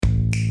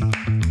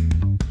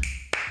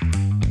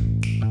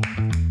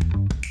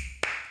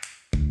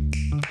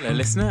Hello,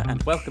 listener,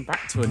 and welcome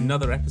back to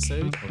another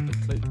episode of the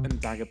Cloak and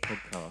Dagger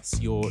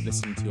podcast. You're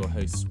listening to your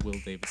host, Will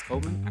Davis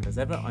Coleman, and as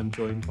ever, I'm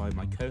joined by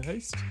my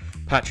co-host,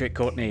 Patrick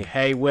Courtney.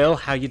 Hey, Will,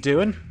 how you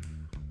doing?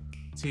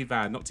 Too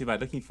bad, not too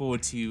bad. Looking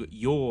forward to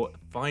your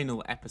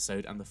final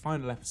episode and the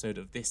final episode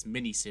of this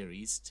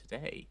mini-series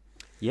today.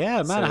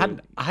 Yeah,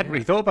 man, I hadn't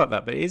really thought about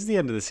that, but it is the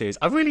end of the series.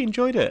 I've really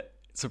enjoyed it,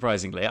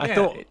 surprisingly. I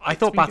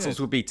thought battles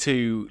would be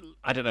too,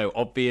 I don't know,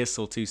 obvious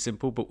or too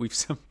simple, but we've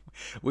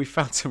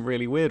found some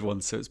really weird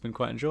ones, so it's been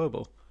quite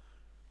enjoyable.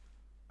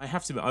 I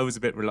have to admit, I was a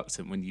bit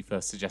reluctant when you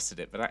first suggested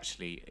it, but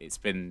actually it's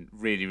been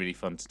really, really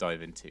fun to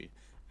dive into.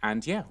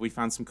 And yeah, we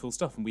found some cool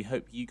stuff, and we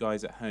hope you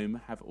guys at home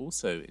have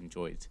also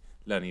enjoyed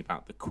learning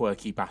about the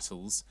quirky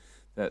battles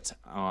that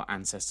our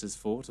ancestors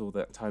fought all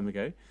that time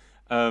ago.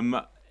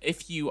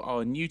 If you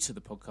are new to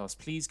the podcast,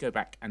 please go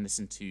back and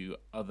listen to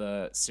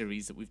other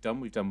series that we've done.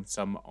 We've done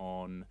some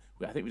on,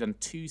 I think we've done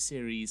 2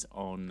 series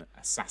on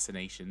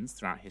assassinations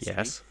throughout history.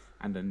 Yes.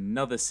 And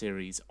another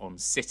series on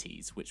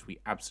cities, which we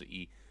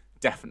absolutely,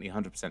 definitely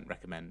 100%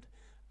 recommend.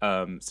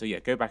 So yeah,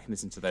 go back and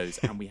listen to those.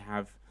 And we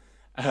have...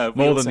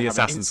 More than the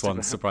Assassins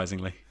ones,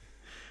 surprisingly.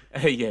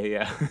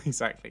 Yeah,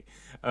 exactly.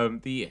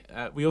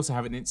 We also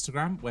have an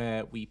Instagram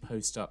where we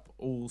post up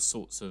all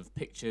sorts of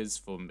pictures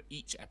from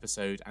each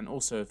episode and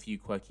also a few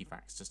quirky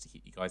facts just to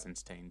keep you guys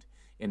entertained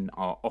in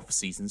our off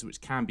seasons, which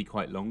can be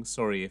quite long.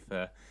 Sorry if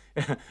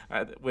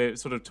we're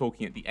sort of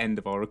talking at the end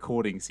of our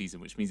recording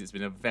season, which means it's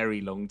been a very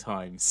long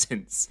time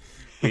since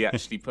we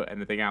actually put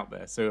anything out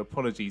there. So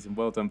apologies and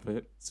well done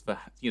for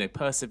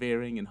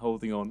persevering and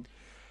holding on.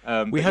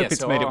 We hope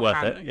it's made it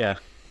worth it. Yeah.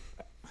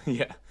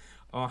 Yeah.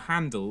 Our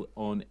handle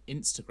on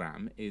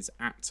Instagram is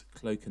at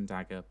Cloak and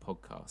Dagger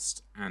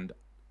Podcast. And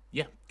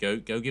yeah, go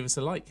give us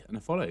a like and a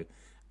follow.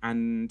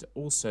 And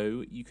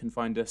also, you can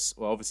find us,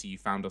 well, obviously you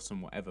found us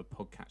on whatever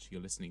podcatcher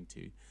you're listening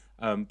to.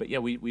 But yeah,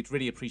 we'd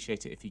really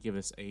appreciate it if you give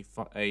us a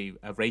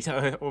rate.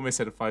 I almost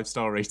said a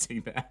 5-star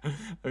rating there.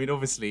 I mean,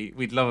 obviously,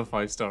 we'd love a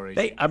 5-star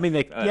rating.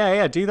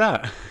 Do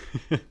that.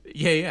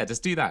 yeah,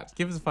 just do that.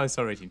 Give us a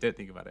 5-star rating. Don't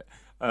think about it.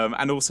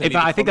 And also,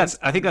 I think that's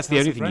the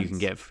only thing you can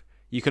give.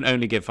 You can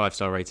only give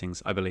 5-star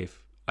ratings, I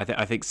believe.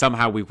 I think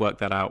somehow we've worked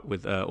that out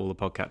with all the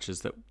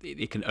podcatchers that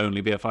it can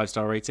only be a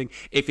 5-star rating.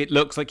 If it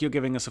looks like you're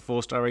giving us a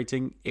 4-star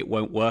rating, it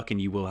won't work, and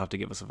you will have to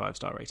give us a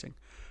 5-star rating.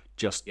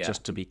 Just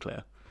to be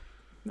clear.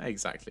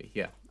 Exactly,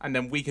 yeah. And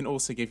then we can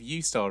also give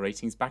you star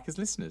ratings back as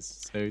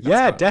listeners. So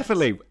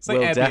definitely.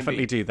 We'll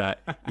definitely do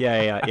that.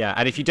 Yeah.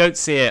 And if you don't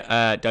see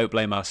it, don't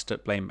blame us,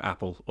 blame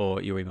Apple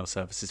or your email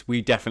services.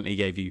 We definitely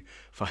gave you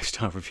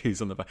 5-star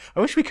reviews on the back. I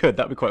wish we could.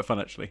 That'd be quite fun,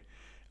 actually.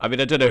 I mean,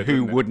 I don't know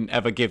who wouldn't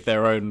ever give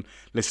their own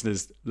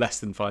listeners less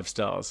than 5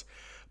 stars,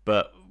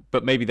 but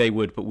maybe they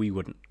would, but we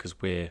wouldn't,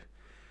 because we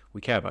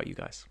care about you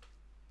guys.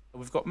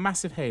 We've got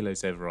massive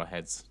halos over our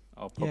heads,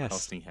 our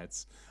podcasting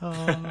heads.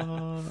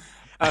 And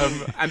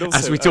also,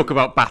 as we talk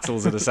about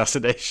battles and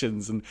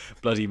assassinations and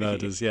bloody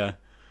murders, yeah.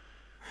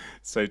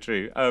 So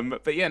true.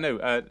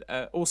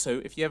 Also,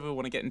 if you ever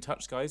want to get in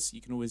touch, guys,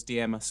 you can always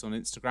DM us on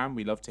Instagram.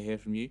 We love to hear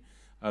from you.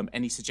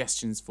 Any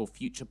suggestions for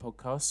future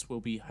podcasts?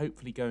 We'll be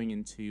hopefully going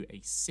into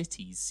a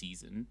cities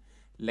season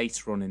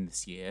later on in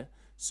this year.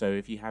 So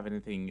if you have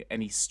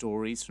any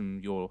stories from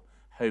your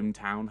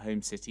hometown,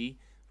 home city,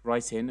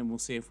 write in and we'll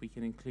see if we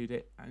can include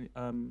it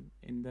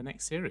in the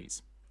next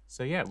series.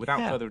 So yeah,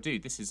 without further ado,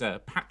 this is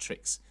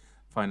Patrick's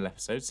final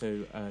episode.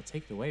 So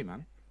take it away,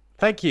 man.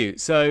 Thank you.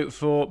 So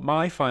for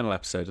my final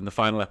episode and the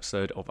final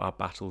episode of our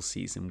battle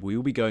season, we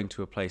will be going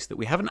to a place that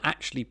we haven't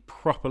actually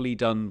properly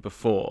done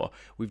before.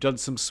 We've done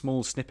some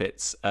small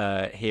snippets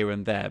here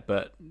and there,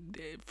 but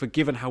for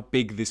given how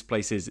big this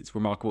place is, it's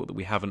remarkable that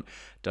we haven't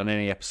done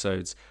any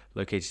episodes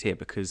located here,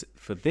 because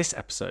for this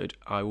episode,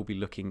 I will be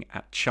looking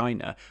at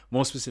China,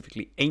 more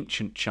specifically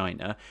ancient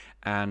China,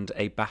 and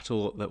a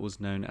battle that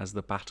was known as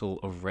the Battle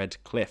of Red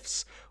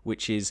Cliffs,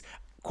 which is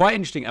quite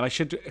interesting. And I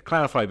should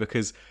clarify,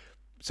 because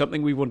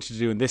something we wanted to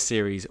do in this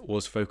series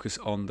was focus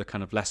on the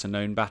kind of lesser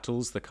known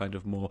battles, the kind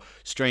of more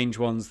strange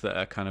ones that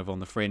are kind of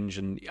on the fringe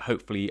and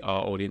hopefully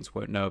our audience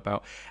won't know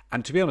about.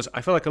 And to be honest,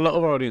 I feel like a lot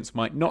of our audience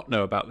might not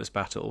know about this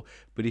battle,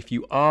 but if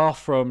you are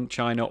from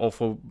China or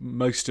for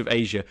most of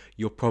Asia,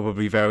 you're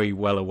probably very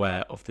well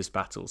aware of this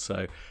battle.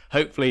 So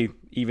hopefully,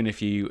 even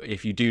if you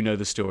do know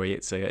the story,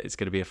 it's going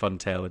to be a fun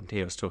tale and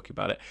hear us talking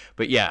about it.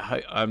 But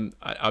yeah, I'm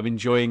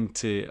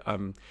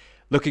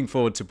looking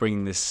forward to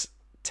bringing this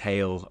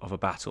tale of a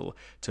battle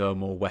to a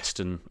more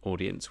Western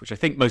audience, which I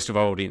think most of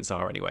our audience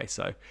are anyway,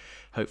 so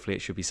hopefully it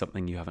should be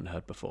something you haven't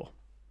heard before.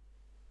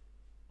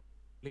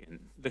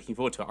 Looking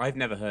forward to it. I've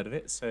never heard of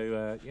it,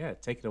 so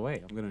take it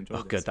away. I'm going to enjoy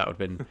this. Oh, good. That would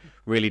have been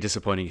really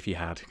disappointing if you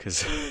had,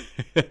 because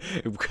it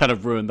kind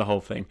of ruined the whole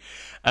thing.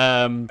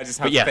 I just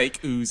have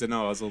fake oohs and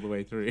ahs all the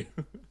way through.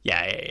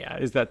 Yeah.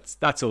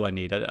 That's all I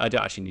need. I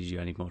don't actually need you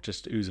anymore.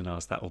 Just oohs and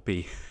ahs. That'll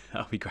be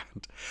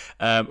grand.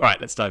 All right,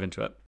 let's dive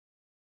into it.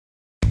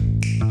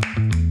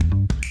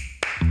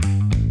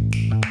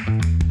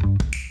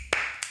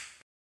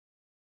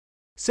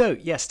 So,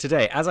 yes,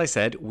 today, as I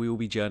said, we will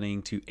be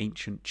journeying to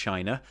ancient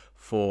China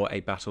for a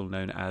battle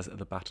known as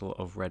the Battle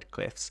of Red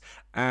Cliffs.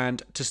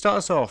 And to start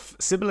us off,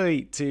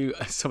 similarly to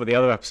some of the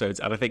other episodes,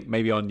 and I think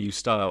maybe our new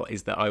style,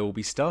 is that I will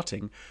be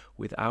starting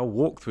with our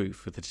walkthrough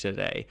for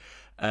today,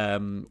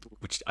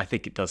 which I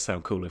think it does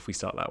sound cool if we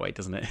start that way,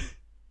 doesn't it?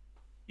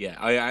 Yeah,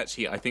 I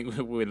think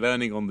we're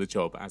learning on the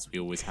job, as we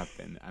always have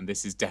been, and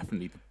this is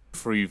definitely the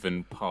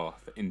proven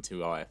path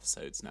into our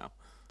episodes now.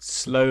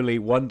 Slowly,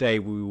 one day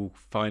we will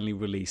finally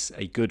release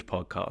a good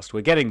podcast. We're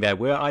getting there.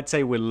 I'd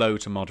say we're low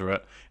to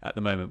moderate at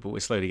the moment, but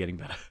we're slowly getting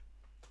better.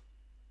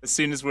 As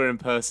soon as we're in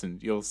person,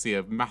 you'll see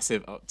a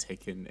massive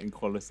uptick in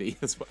quality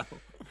as well.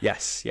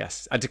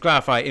 Yes. And to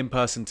clarify, in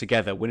person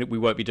together, we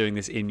won't be doing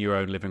this in your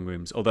own living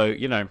rooms. Although,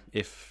 you know,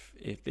 if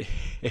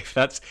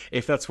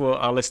that's what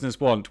our listeners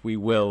want, we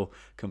will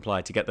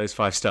comply. To get those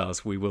 5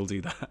 stars, we will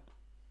do that.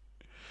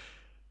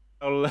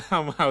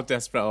 How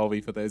desperate are we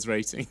for those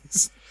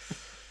ratings?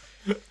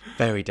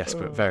 Very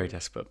desperate, very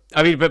desperate.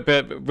 I mean, but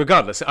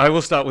regardless, I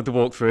will start with the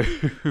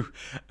walkthrough.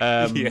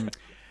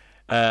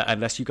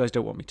 Unless you guys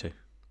don't want me to.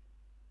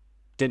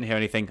 Didn't hear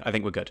anything. I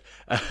think we're good.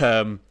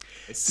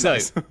 So,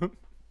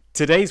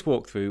 today's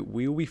walkthrough,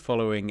 we will be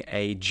following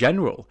a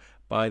general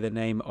by the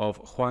name of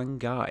Huang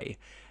Gai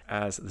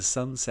as the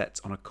sun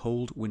sets on a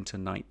cold winter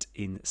night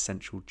in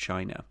central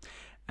China.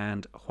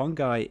 And Huang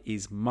Gai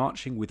is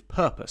marching with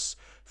purpose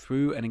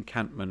through an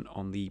encampment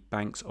on the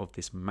banks of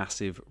this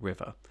massive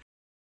river.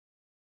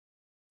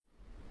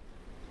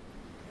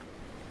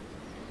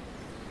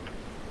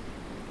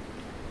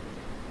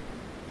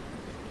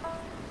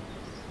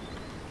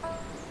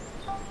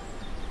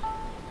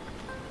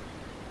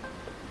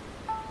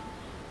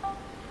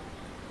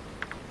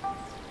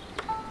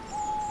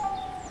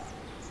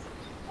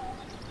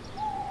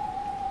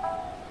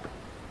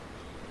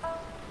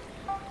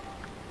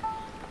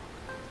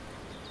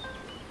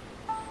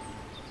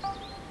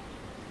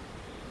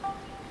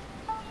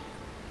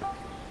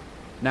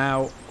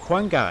 Now,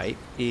 Huang Gai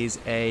is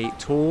a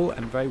tall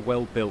and very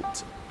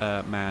well-built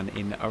man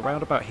in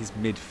around about his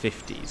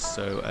mid-50s,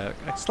 so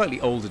a slightly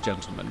older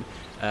gentleman,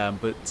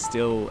 but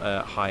still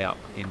high up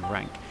in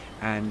rank.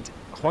 And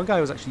Huang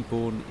Gai was actually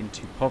born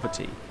into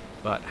poverty,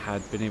 but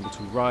had been able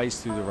to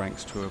rise through the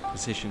ranks to a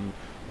position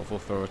of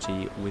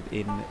authority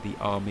within the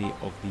army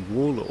of the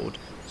warlord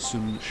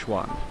Sun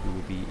Quan, who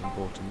will be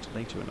important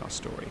later in our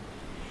story.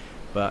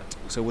 But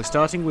so we're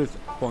starting with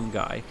Huang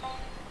Gai,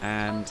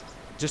 and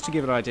just to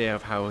give an idea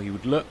of how he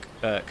would look,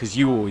 because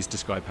you always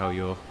describe how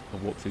your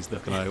walkthroughs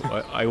look, and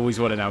I always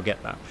want to now get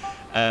that.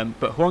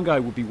 But Huang Gai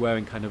would be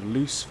wearing kind of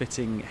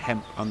loose-fitting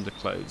hemp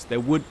underclothes.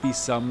 There would be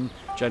some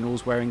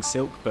generals wearing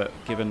silk, but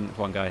given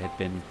Huang Gai had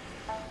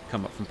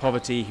come up from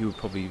poverty, he would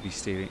probably be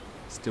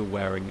still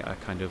wearing a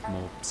kind of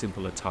more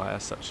simple attire,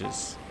 such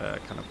as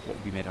kind of what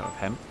would be made out of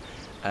hemp.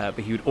 But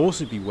he would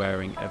also be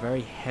wearing a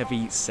very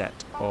heavy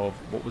set of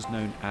what was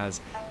known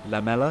as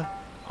lamella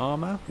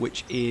armor,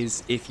 which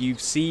is, if you've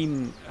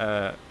seen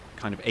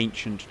kind of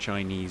ancient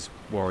Chinese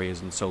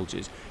warriors and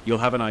soldiers, you'll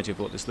have an idea of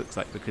what this looks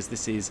like, because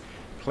this is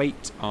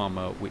plate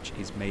armor which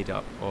is made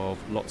up of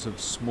lots of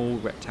small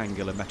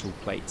rectangular metal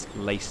plates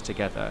laced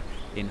together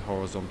in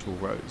horizontal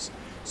rows.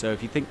 So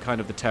if you think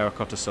kind of the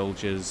terracotta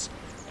soldiers,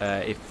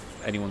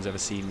 if anyone's ever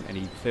seen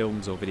any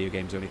films or video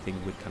games or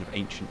anything with kind of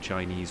ancient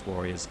Chinese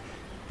warriors,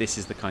 this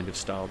is the kind of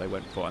style they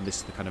went for, and this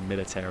is the kind of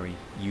military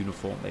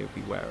uniform they would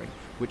be wearing,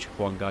 which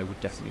Huang Gai would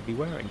definitely be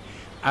wearing.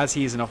 As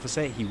he is an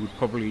officer, he would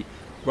probably,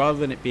 rather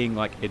than it being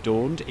like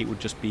adorned, it would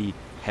just be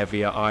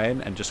heavier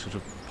iron and just sort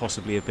of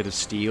possibly a bit of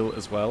steel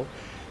as well.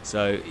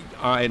 So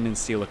iron and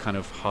steel are kind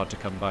of hard to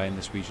come by in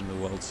this region of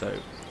the world, so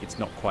it's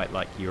not quite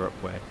like Europe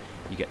where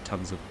you get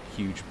tons of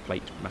huge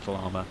plate metal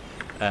armor.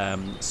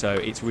 So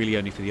it's really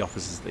only for the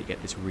officers that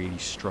get this really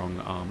strong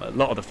armor. A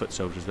lot of the foot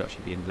soldiers would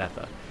actually be in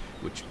leather,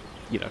 which,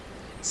 you know,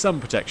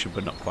 some protection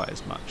but not quite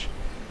as much.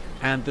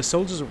 And the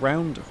soldiers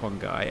around Huang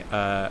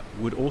Gai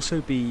would also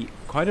be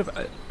kind of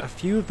a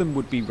few of them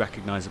would be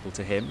recognizable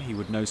to him. He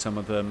would know some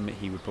of them.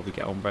 He would probably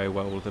get on very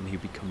well with them. He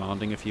would be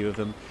commanding a few of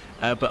them.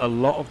 But a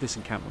lot of this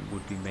encampment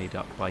would be made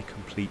up by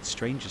complete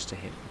strangers to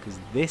him, because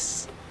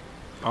this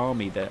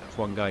army that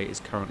Huang Gai is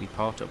currently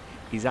part of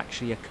is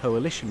actually a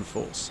coalition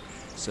force.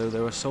 So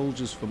there are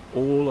soldiers from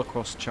all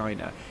across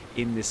China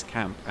in this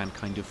camp and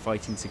kind of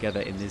fighting together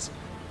in this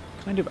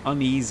kind of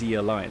uneasy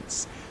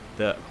alliance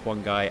that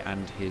Huang Gai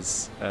and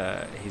his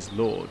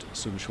lord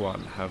Sun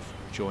Quan have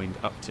joined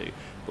up to,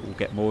 but we'll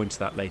get more into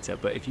that later.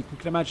 But if you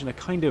can imagine a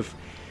kind of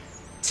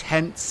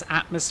tense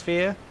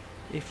atmosphere,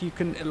 if you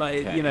can,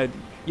 like, okay.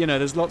 you know,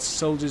 there's lots of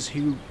soldiers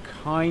who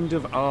kind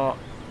of are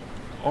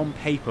on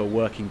paper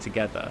working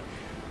together,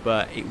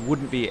 but it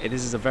wouldn't be.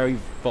 This is a very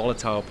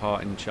volatile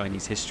part in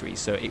Chinese history,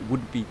 so it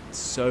wouldn't be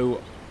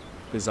so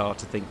bizarre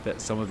to think that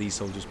some of these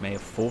soldiers may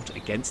have fought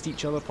against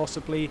each other,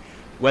 possibly,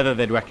 whether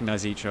they'd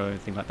recognize each other or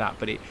anything like that,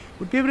 but it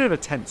would be a bit of a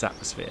tense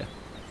atmosphere.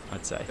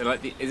 I'd say. So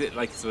is it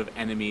like sort of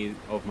enemy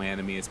of my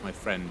enemy is my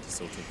friend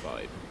sort of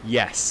vibe?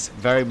 Yes,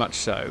 very much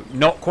so.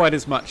 Not quite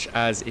as much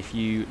as if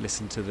you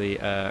listen to the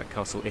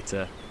Castle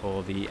Itter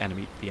or the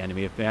enemy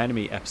of the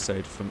enemy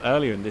episode from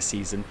earlier in this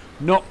season.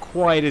 Not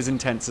quite as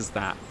intense as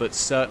that, but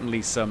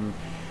certainly some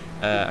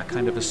a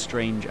kind of a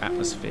strange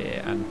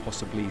atmosphere and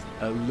possibly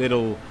a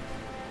little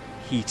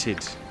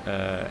heated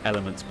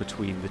elements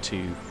between the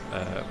two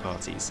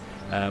parties.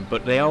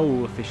 But they are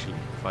all officially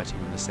fighting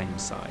on the same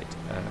side,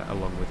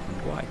 along with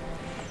Hongwai.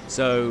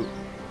 So,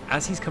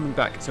 as he's coming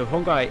back, so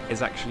Hongwai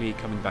is actually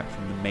coming back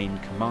from the main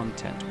command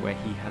tent, where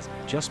he has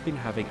just been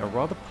having a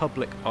rather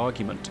public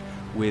argument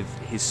with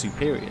his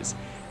superiors,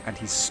 and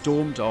he's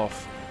stormed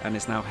off and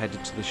is now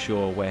headed to the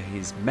shore, where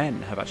his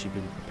men have actually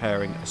been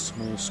preparing a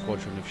small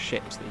squadron of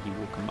ships that he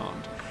will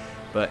command.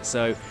 But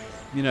so,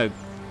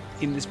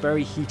 in this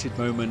very heated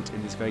moment,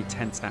 in this very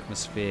tense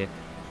atmosphere,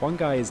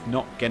 Hongwai is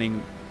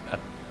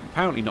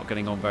apparently not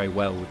getting on very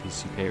well with his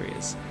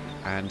superiors,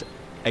 and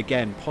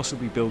again,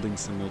 possibly building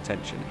some more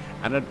tension.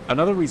 And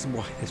another reason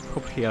why there's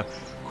probably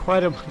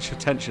quite a bunch of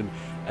tension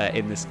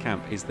in this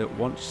camp is that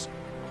once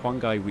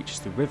Hongwai reaches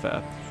the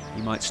river,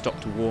 he might stop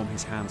to warm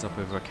his hands up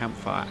over a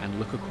campfire and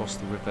look across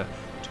the river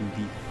to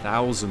the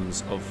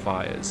thousands of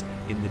fires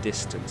in the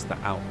distance that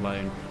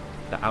outline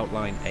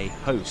a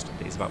host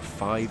that is about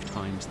 5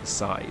 times the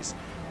size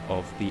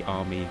of the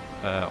army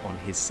on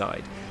his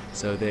side.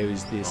 So there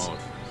is this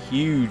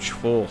huge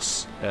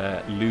force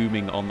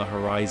looming on the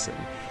horizon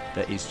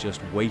that is just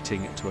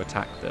waiting to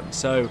attack them.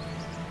 So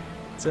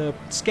it's a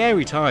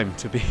scary time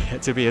to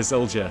be a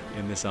soldier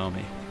in this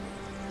army.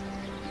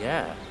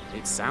 Yeah,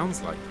 it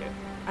sounds like it.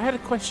 I had a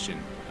question.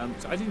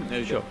 So I didn't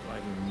know Sure. that.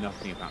 I know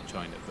nothing about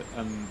China, but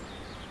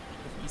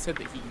you said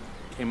that he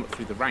came up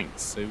through the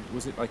ranks. So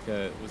was there like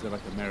a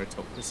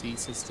meritocracy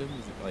system?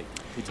 Was it like,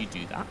 could you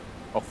do that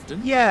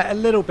often? Yeah, a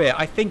little bit.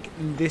 I think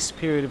in this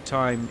period of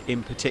time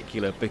in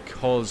particular,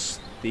 because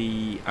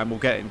and we'll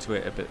get into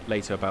it a bit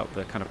later about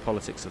the kind of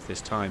politics of this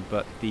time,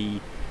 but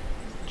the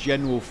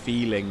general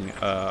feeling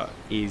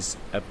is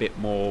a bit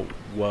more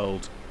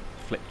world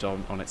flipped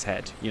on its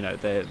head.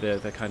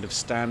 The kind of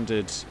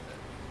standard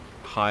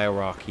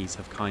hierarchies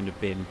have kind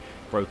of been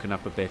broken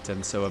up a bit,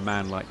 and so a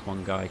man like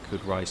Hongwai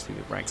could rise through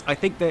the ranks. I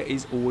think there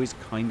is always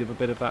kind of a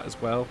bit of that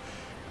as well,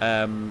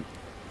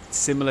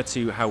 similar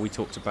to how we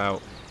talked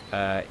about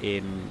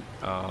in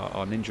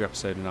our ninja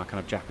episode, in our kind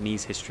of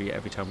Japanese history.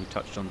 Every time we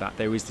touched on that,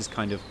 there is this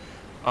kind of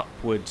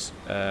upward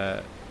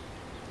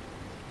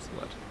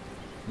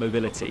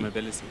mobility.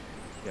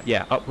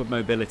 Upward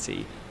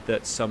mobility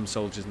that some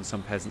soldiers and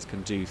some peasants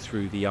can do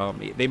through the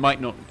army. They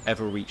might not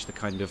ever reach the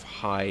kind of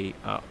high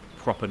up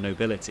proper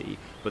nobility,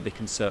 but they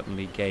can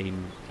certainly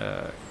gain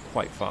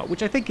quite far,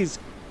 which I think is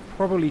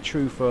probably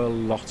true for a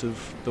lot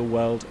of the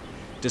world,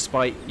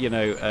 despite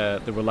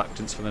the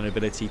reluctance for the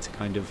nobility to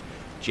kind of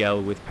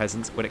gel with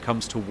peasants. When it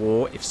comes to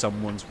war, if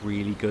someone's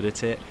really good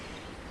at it,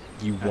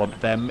 you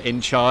want them in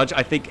charge.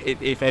 I think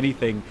if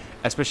anything,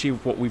 especially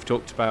with what we've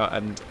talked about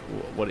and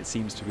what it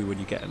seems to be when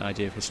you get an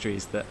idea of history,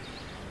 is that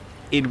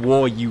in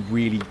war you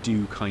really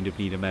do kind of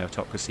need a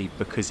meritocracy,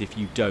 because if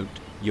you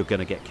don't, you're going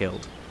to get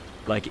killed.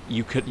 Like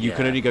you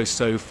can only go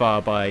so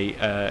far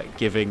by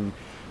giving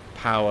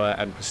power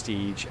and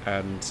prestige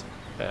and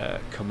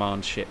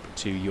commandship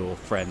to your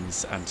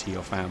friends and to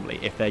your family.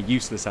 If they're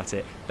useless at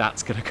it,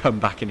 that's going to come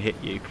back and hit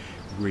you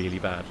really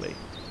badly.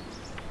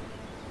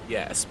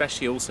 Yeah,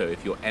 especially also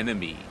if your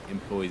enemy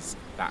employs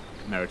that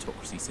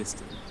meritocracy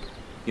system.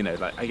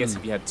 I guess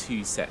if you had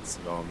 2 sets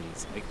of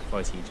armies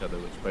fighting each other,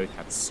 which both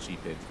had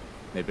stupid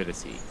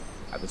nobility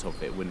at the top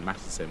of it, it wouldn't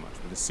matter so much.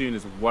 But as soon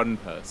as one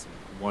person,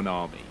 one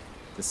army,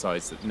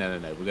 decides that no,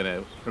 we're going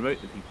to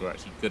promote the people who are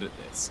actually good at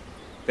this,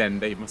 then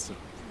they must have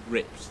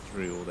ripped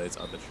through all those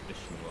other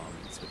traditional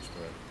armies, which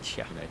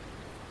were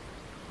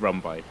run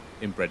by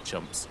inbred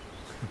chumps.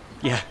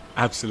 Yeah,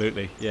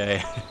 absolutely.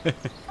 Yeah.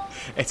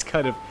 It's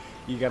kind of,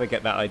 you got to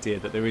get that idea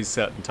that there is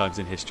certain times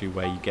in history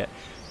where you get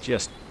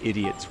just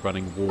idiots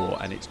running war,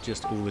 and it's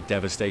just all the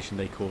devastation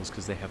they cause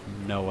because they have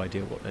no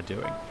idea what they're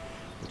doing,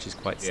 which is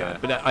quite sad.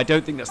 But I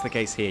don't think that's the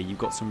case here. You've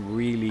got some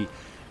really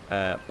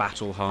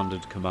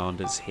battle-hardened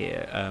commanders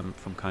here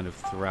from kind of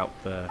throughout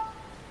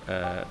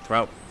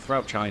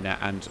China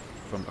and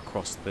from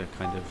across the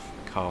kind of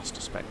caste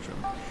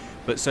spectrum.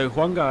 But so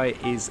Hongwai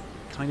is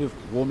kind of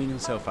warming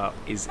himself up,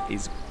 is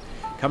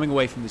coming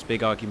away from this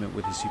big argument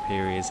with his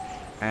superiors,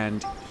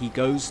 and he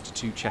goes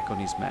to check on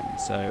his men.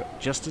 So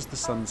just as the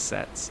sun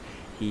sets,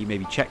 he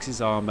maybe checks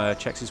his armor,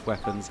 checks his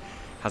weapons,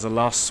 has a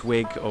last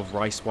swig of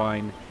rice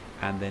wine,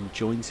 and then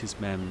joins his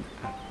men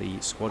at the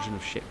squadron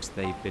of ships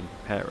they've been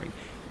preparing.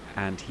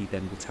 And he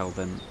then will tell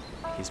them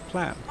his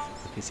plan,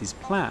 because his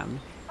plan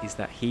is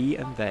that he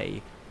and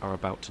they are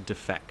about to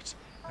defect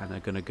and are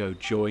going to go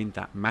join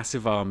that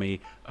massive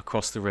army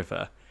across the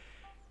river,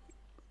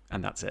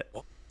 and that's it.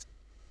 What?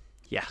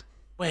 Yeah.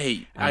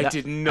 Wait, I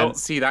did not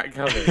see that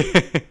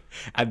coming.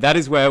 And that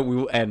is where we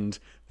will end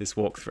this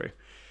walkthrough.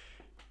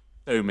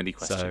 So many So,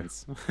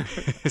 questions.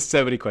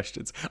 so many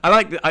questions.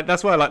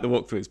 That's why I like the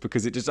walkthroughs,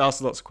 because it just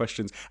asks lots of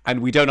questions,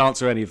 and we don't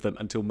answer any of them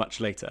until much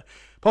later.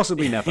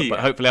 Possibly never, but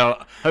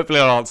Yeah. hopefully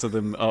I'll answer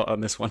them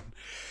on this one.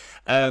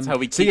 That's how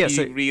we keep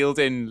you reeled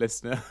in,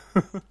 listener.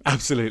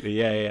 Absolutely,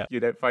 yeah. You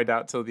don't find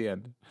out till the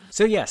end.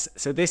 So yes,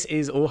 so this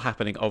is all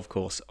happening, of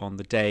course, on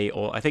the day,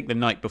 or I think the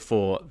night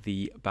before,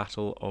 the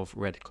Battle of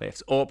Red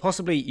Cliffs, or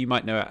possibly you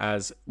might know it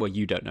as, well,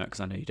 you don't know it because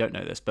I know you don't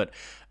know this, but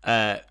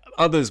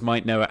others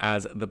might know it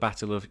as the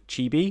Battle of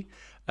Chibi,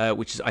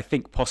 which is, I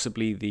think,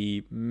 possibly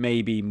the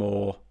maybe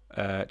more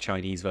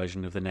Chinese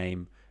version of the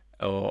name,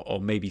 or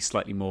maybe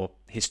slightly more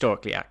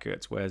historically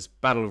accurate, whereas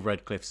Battle of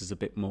Red Cliffs is a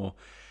bit more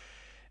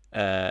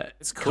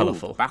It's cool.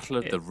 colourful. Battle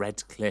of the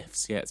Red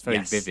Cliffs. Yeah, it's very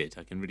Yes. vivid.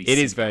 I can really. It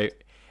see is very.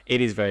 It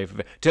is very.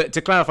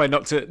 To clarify,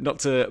 not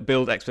to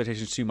build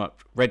expectations too much.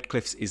 Red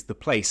Cliffs is the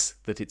place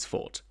that it's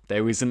fought.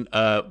 There isn't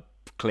a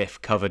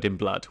cliff covered in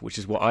blood, which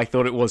is what I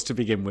thought it was to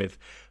begin with.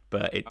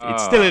 But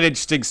it's still an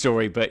interesting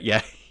story. But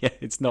yeah,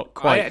 it's not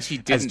quite. I actually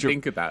didn't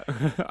think of that.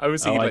 I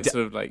was thinking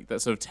sort of like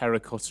that sort of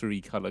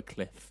terracotta-y colour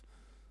cliff.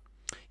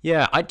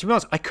 Yeah, to be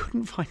honest, I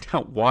couldn't find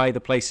out why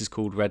the place is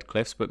called Red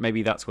Cliffs, but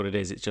maybe that's what it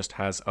is. It just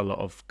has a lot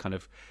of kind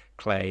of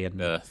clay and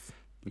Earth.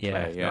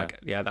 Yeah,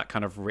 Clay, that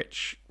kind of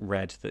rich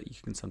red that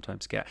you can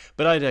sometimes get.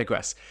 But I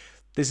digress.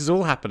 This is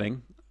all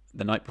happening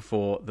the night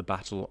before the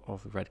Battle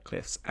of the Red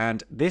Cliffs,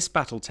 and this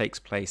battle takes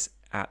place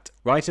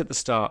right at the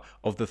start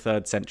of the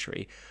 3rd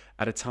century,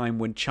 at a time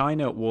when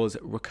China was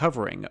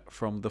recovering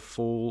from the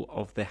fall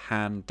of the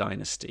Han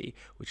Dynasty,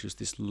 which was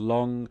this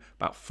long,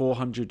 about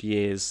 400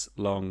 years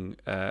long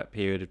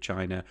period of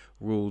China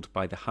ruled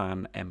by the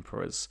Han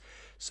emperors.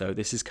 So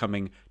this is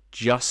coming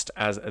just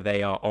as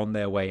they are on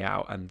their way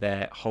out and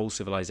their whole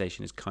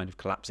civilization is kind of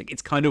collapsing.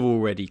 It's kind of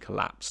already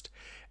collapsed.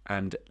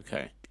 And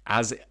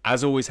as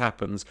always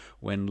happens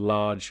when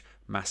large,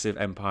 massive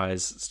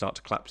empires start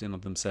to collapse in on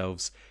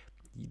themselves,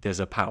 there's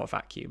a power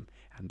vacuum.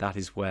 And that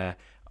is where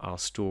our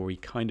story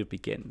kind of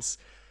begins.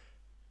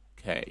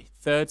 Okay,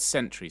 3rd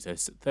century, so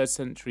 3rd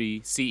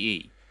century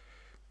CE.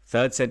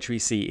 3rd century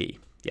CE,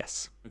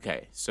 yes.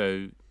 Okay,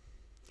 so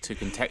to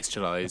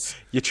contextualize,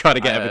 you're trying to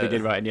get everything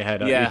in right in your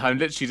head, aren't you? I'm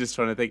literally just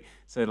trying to think.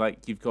 So,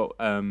 like, you've got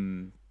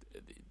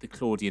the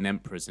Claudian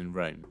emperors in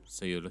Rome.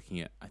 So you're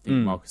looking at, I think,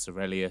 Marcus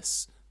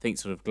Aurelius. I think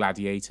sort of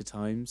gladiator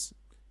times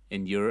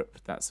in Europe.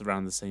 That's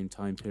around the same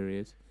time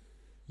period.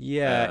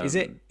 Yeah, is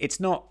it?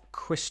 It's not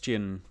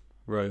Christian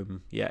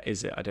Rome yet,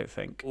 is it? I don't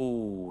think.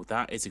 Oh,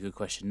 that is a good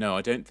question. No,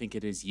 I don't think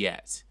it is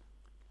yet.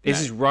 This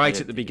is right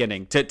at the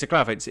beginning. To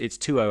clarify, it's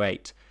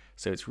 208.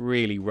 So it's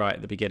really right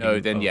at the beginning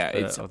of the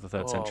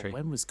 3rd century.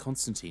 When was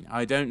Constantine?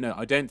 I don't know.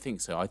 I don't think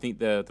so. I think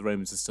the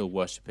Romans are still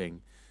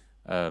worshipping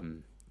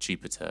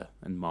Jupiter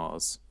and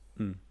Mars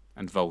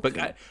and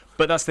Vulcan.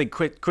 But that's the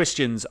thing.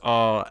 Christians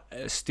are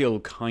still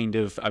kind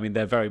of, I mean,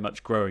 they're very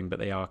much growing, but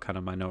they are kind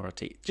of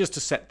minority. Just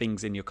to set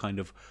things in your kind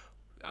of,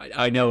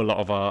 I know a lot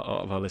of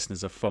our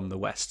listeners are from the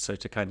West, so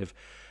to kind of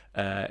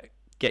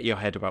get your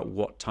head about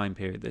what time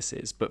period this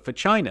is. But for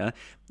China,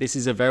 this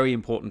is a very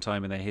important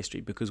time in their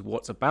history, because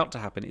what's about to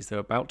happen is they're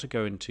about to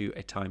go into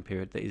a time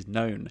period that is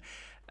known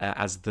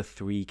as the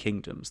Three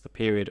Kingdoms, the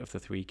period of the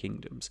Three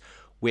Kingdoms,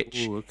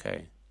 which,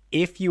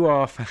 if you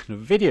are a fan of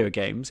video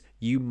games,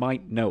 you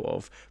might know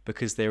of,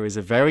 because there is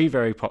a very,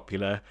 very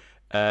popular,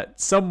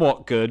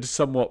 somewhat good,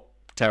 somewhat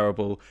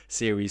terrible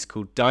series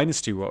called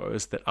Dynasty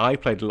Warriors that I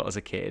played a lot as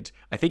a kid.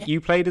 I think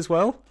you played as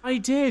well? I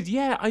did,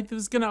 yeah. I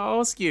was going to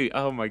ask you.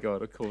 Oh my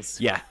God, of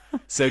course. Yeah.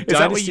 So is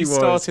that where you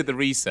started the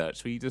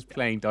research? Were you just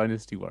playing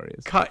Dynasty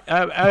Warriors?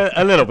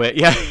 A little bit,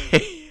 yeah.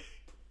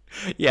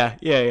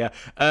 Yeah.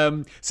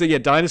 So yeah,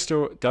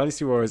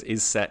 Dynasty Warriors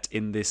is set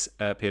in this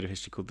period of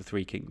history called the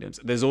Three Kingdoms.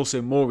 There's also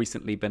more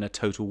recently been a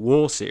Total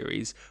War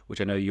series,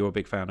 which I know you're a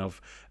big fan of,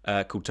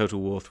 called Total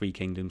War Three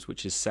Kingdoms,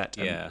 which is set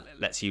and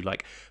lets you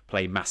like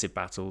play massive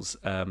battles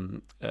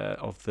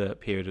of the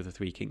period of the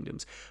Three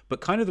Kingdoms. But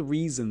kind of the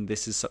reason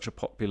this is such a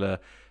popular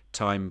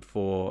time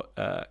for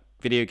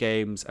video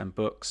games and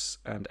books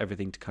and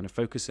everything to kind of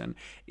focus in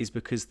is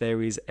because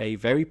there is a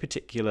very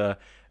particular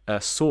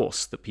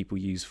source that people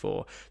use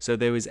for. So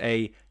there is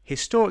a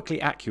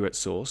historically accurate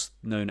source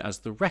known as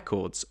the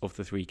Records of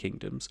the Three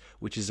Kingdoms,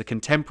 which is a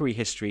contemporary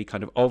history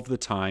kind of the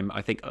time.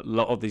 I think a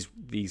lot of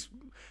these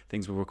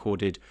things were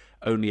recorded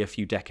only a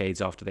few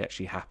decades after they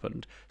actually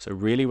happened. So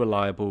really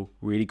reliable,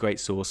 really great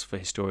source for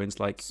historians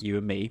like you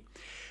and me.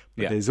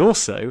 But there's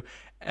also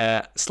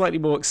slightly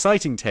more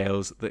exciting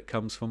tales that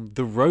comes from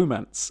the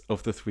Romance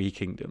of the Three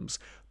Kingdoms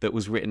that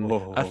was written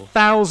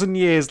 1,000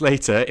 years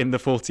later in the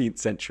 14th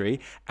century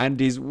and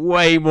is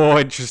way more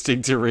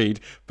interesting to read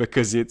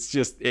because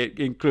it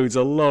includes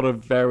a lot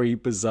of very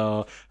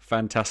bizarre,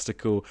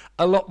 fantastical,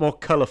 a lot more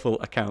colourful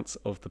accounts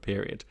of the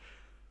period.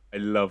 I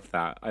love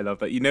that.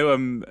 You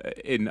know,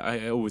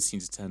 I always seem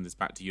to turn this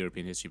back to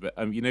European history, but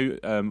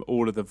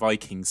all of the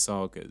Viking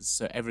sagas,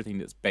 so everything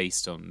that's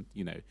based on,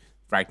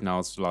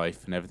 Ragnar's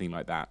life and everything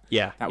like that.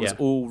 Yeah, that was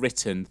all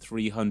written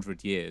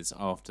 300 years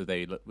after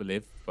they were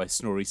lived by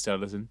Snorri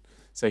Sturluson.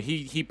 So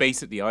he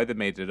basically either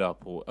made it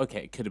up or,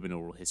 okay, it could have been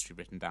oral history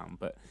written down,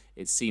 but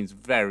it seems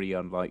very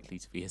unlikely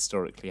to be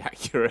historically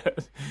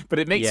accurate. But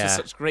it makes for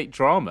such great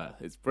drama.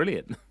 It's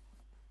brilliant.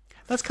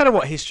 That's kind of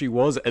what history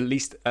was, at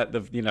least at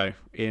the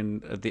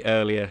in the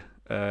earlier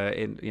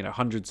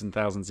hundreds and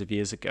thousands of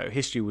years ago.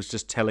 History was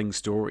just telling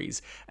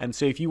stories, and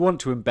so if you want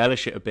to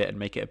embellish it a bit and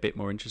make it a bit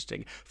more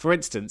interesting, for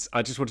instance,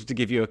 I just wanted to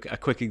give you a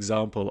quick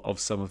example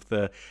of some of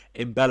the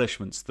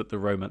embellishments that the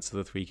Romance of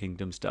the Three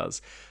Kingdoms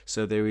does.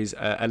 So there is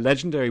a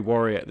legendary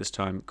warrior at this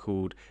time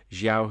called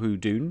Xiao Hu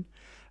Dun,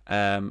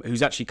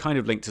 who's actually kind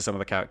of linked to some of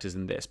the characters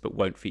in this, but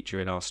won't feature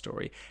in our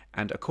story.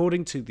 And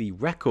according to the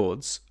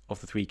records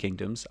of the Three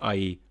Kingdoms,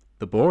 i.e.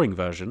 the boring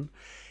version,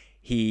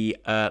 he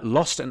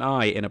lost an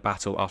eye in a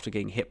battle after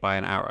getting hit by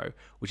an arrow,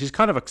 which is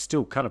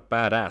still kind of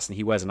badass. And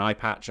he wears an eye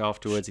patch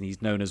afterwards, and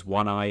he's known as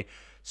One Eye.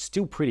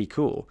 Still pretty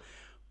cool.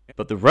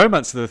 But the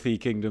Romance of the Three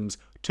Kingdoms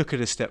took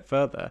it a step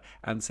further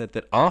and said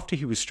that after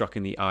he was struck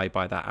in the eye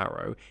by that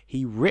arrow,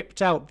 he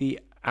ripped out the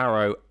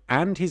arrow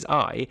and his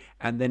eye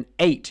and then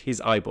ate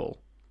his eyeball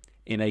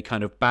in a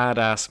kind of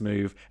badass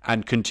move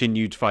and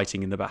continued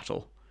fighting in the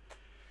battle.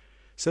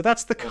 So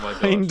that's the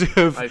kind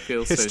of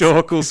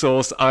historical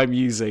source I'm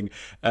using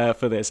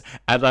for this.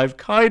 And I've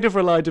kind of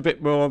relied a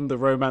bit more on the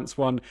romance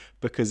one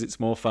because it's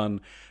more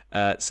fun.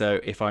 So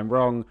if I'm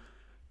wrong,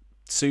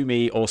 sue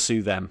me or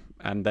sue them.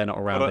 And they're not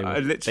around.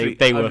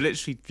 They were a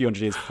few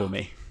hundred years before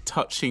me.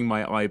 Touching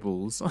my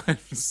eyeballs.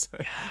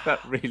 That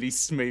really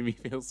made me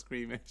feel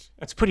squeamish.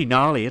 It's pretty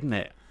gnarly, isn't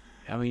it?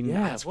 I mean,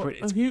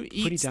 who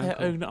eats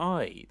their own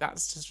eye?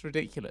 That's just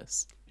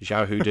ridiculous.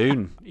 Xiao Hu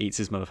Dun eats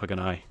his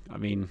motherfucking eye. I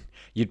mean,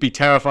 you'd be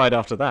terrified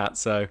after that,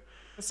 so...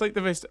 It's like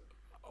the most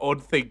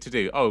odd thing to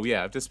do. Oh,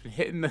 yeah, I've just been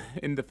hit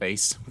in the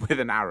face with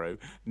an arrow.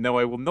 No,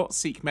 I will not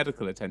seek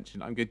medical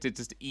attention. I'm going to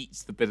just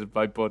eat the bit of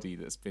my body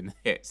that's been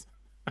hit.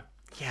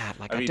 Yeah,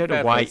 I don't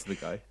know why...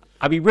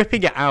 I mean,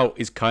 ripping it out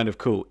is kind of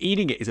cool.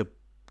 Eating it is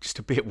just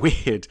a bit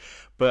weird.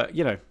 But,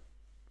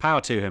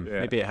 power to him.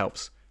 Yeah. Maybe it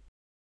helps.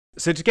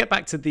 So to get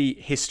back to the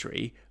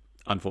history,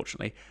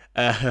 unfortunately,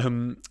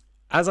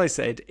 as I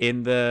said,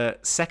 in the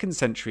 2nd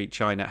century,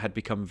 China had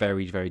become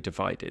very, very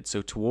divided.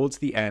 So towards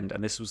the end,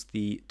 and this was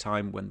the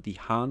time when the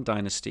Han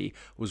Dynasty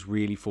was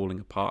really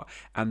falling apart.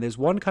 And there's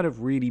one kind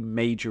of really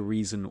major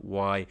reason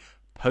why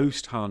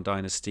post-Han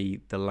Dynasty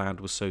the land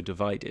was so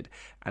divided.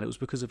 And it was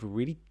because of a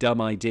really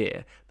dumb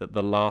idea that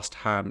the last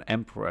Han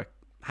emperor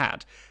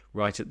had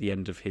right at the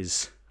end of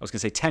his, I was going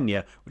to say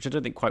tenure, which I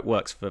don't think quite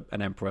works for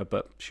an emperor,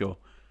 but sure.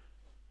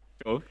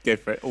 Sure, go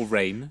for it. Or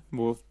reign.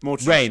 More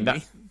reign,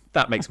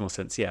 that makes more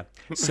sense, yeah.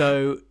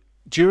 So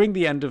during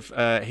the end of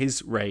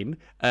his reign,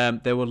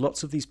 there were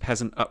lots of these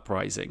peasant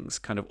uprisings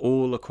kind of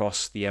all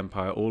across the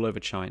empire, all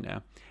over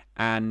China.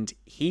 And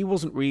he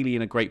wasn't really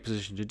in a great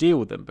position to deal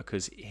with them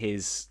because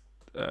his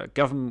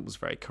government was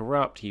very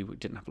corrupt. He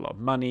didn't have a lot of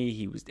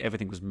money.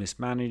 Everything was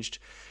mismanaged.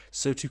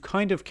 So to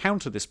kind of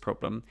counter this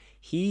problem,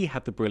 he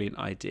had the brilliant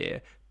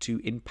idea to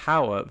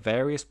empower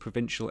various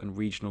provincial and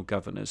regional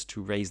governors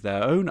to raise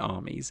their own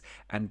armies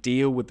and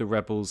deal with the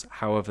rebels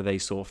however they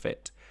saw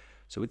fit.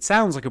 So it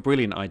sounds like a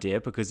brilliant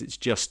idea because it's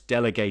just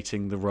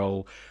delegating the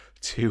role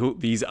to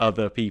these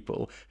other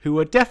people who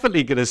are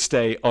definitely going to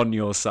stay on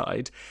your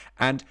side.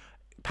 And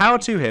power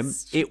to him,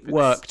 it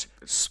worked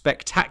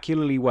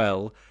spectacularly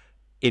well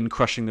in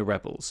crushing the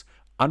rebels.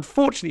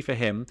 Unfortunately for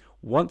him,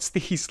 once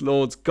these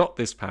lords got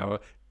this power,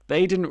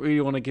 they didn't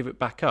really want to give it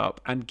back up.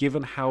 And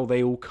given how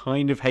they all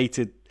kind of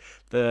hated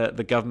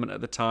the government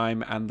at the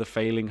time and the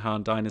failing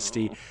Han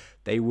Dynasty,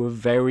 they were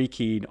very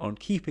keen on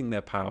keeping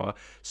their power,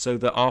 so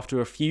that after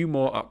a few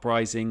more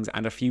uprisings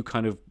and a few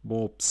kind of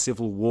more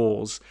civil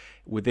wars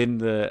within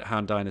the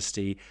Han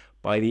Dynasty,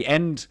 by the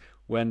end,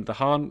 when the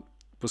Han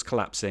was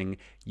collapsing,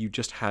 you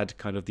just had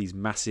kind of these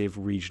massive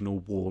regional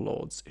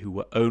warlords who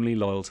were only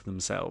loyal to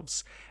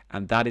themselves.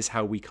 And that is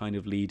how we kind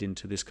of lead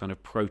into this kind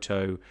of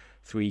proto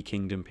Three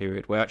Kingdom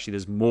period, where actually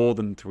there's more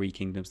than three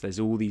kingdoms. There's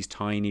all these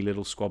tiny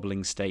little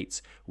squabbling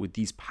states with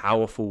these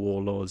powerful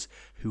warlords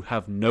who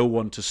have no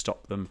one to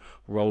stop them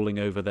rolling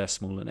over their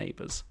smaller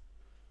neighbours.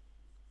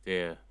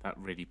 Yeah, that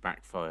really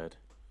backfired.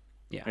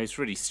 Yeah. I mean, it's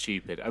really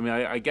stupid. I mean,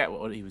 I get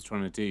what he was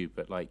trying to do,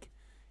 but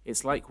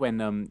it's like when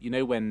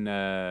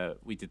when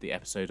we did the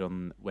episode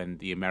on when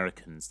the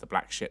Americans, the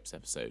Black Ships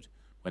episode,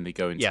 when they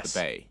go into the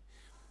bay,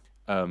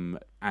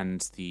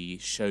 and the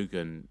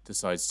shogun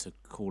decides to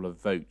call a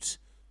vote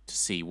to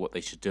see what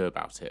they should do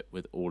about it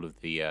with all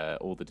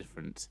the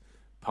different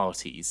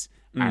parties,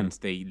 and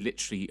they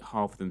literally,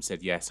 half of them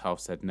said yes, half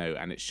said no,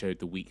 and it showed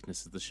the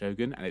weakness of the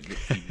shogun, and it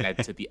literally led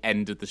to the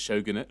end of the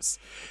shogunates.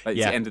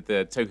 The end of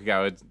the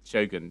Tokugawa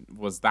shogun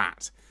was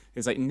that.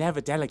 It's like,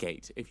 never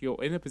delegate. If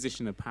you're in a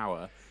position of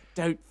power,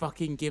 don't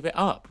fucking give it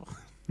up.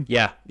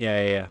 Yeah.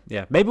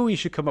 Maybe we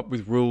should come up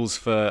with rules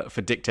for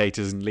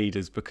dictators and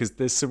leaders, because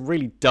there's some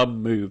really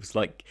dumb moves,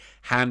 like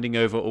handing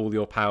over all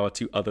your power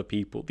to other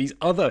people. These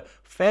other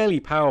fairly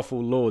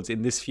powerful lords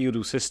in this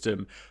feudal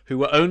system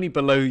who are only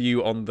below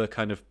you on the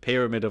kind of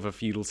pyramid of a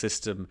feudal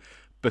system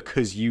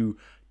because you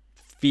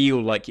feel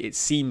like it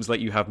seems like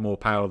you have more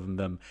power than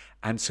them.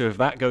 And so if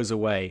that goes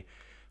away,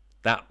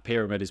 that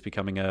pyramid is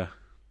becoming a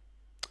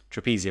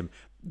trapezium.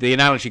 The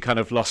analogy kind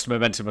of lost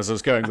momentum as I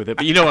was going with it,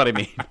 but you know what I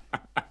mean.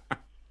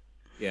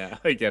 Yeah,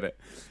 I get it.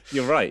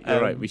 You're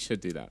right. We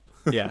should do that.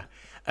 Yeah.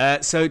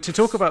 So to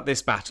talk about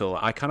this battle,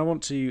 I kind of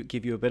want to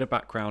give you a bit of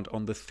background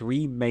on the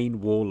three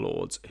main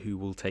warlords who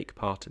will take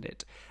part in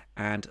it.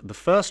 And the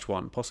first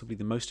one, possibly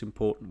the most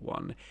important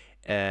one,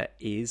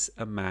 is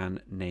a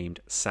man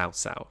named Cao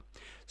Cao.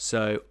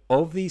 So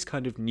of these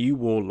kind of new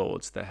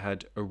warlords that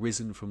had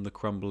arisen from the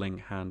crumbling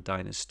Han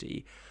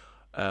Dynasty,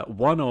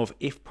 one of,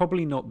 if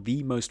probably not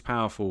the most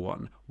powerful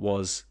one,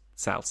 was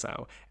Cao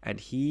Cao.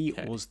 And he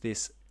was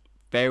this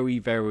very,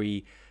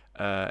 very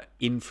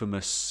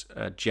infamous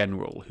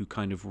general who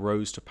kind of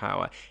rose to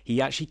power.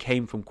 He actually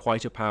came from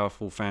quite a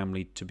powerful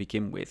family to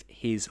begin with.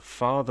 His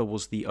father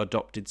was the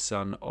adopted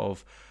son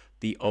of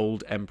the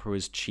old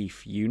emperor's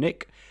chief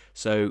eunuch.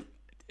 So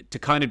to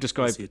kind of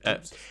describe...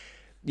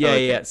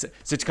 Yeah.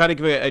 So to kind of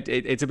give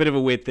it's a bit of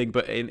a weird thing,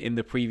 but in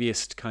the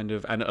previous kind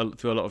of, and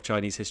through a lot of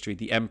Chinese history,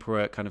 the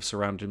emperor kind of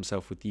surrounded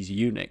himself with these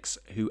eunuchs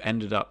who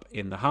ended up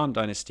in the Han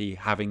Dynasty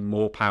having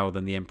more power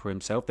than the emperor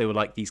himself. They were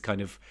like these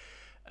kind of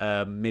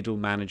middle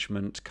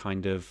management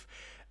kind of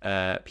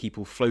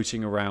people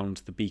floating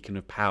around the beacon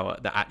of power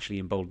that actually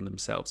emboldened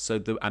themselves. So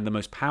the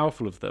most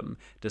powerful of them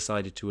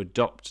decided to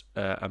adopt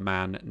a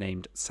man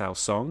named Cao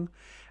Song,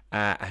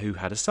 who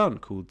had a son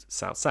called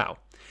Cao Cao.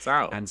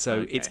 And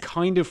so it's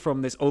kind of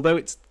from this, although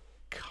it's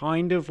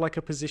kind of like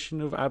a position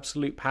of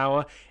absolute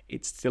power,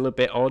 it's still a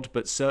bit odd,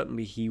 but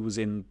certainly he was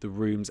in the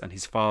rooms and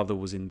his father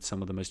was in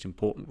some of the most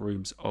important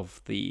rooms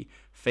of the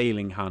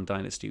failing Han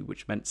Dynasty,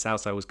 which meant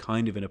Cao Cao was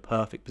kind of in a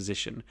perfect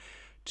position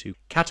to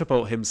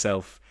catapult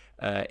himself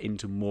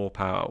into more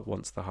power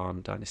once the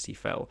Han Dynasty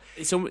fell.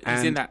 He's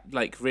in that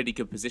like really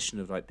good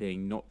position of like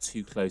being not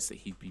too close that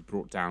he'd be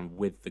brought down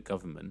with the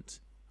government.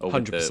 Or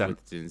 100%.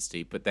 With the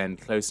dynasty, but then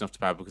close enough to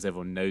power because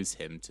everyone knows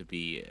him to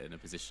be in a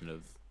position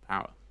of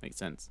power. Makes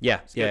sense.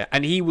 Yeah.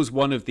 And he was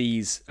one of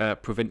these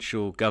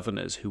provincial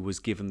governors who was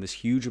given this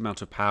huge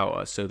amount of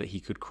power so that he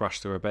could crush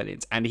the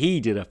rebellions. And he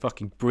did a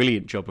fucking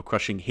brilliant job of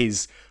crushing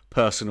his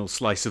personal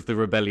slice of the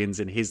rebellions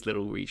in his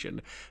little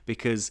region,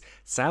 because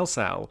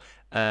Cao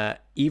Cao,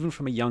 even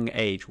from a young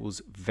age,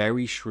 was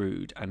very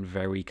shrewd and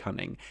very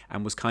cunning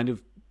and was kind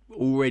of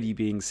already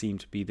being seen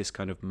to be this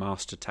kind of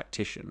master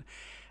tactician.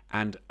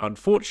 And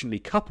unfortunately,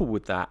 coupled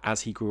with that,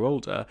 as he grew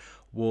older,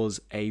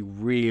 was a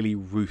really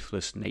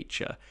ruthless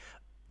nature.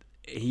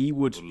 He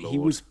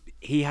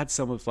had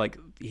some of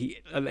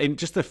in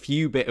just a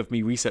few bit of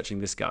me researching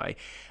this guy,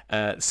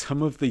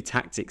 some of the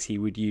tactics he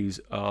would use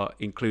are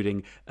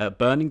including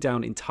burning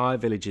down entire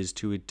villages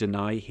to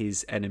deny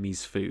his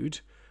enemies food,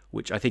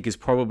 which I think is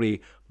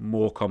probably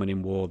more common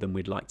in war than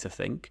we'd like to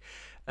think.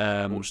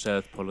 Scorched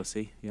earth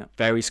policy, yeah.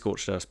 Very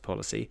scorched earth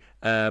policy.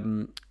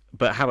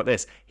 But how about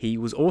this? He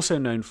was also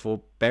known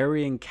for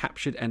burying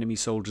captured enemy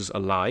soldiers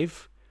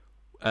alive.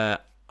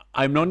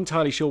 I'm not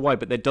entirely sure why,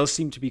 but there does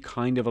seem to be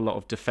kind of a lot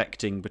of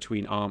defecting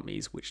between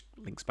armies, which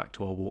links back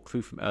to our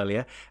walkthrough from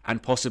earlier.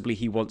 And possibly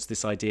he wants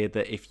this idea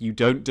that if you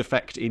don't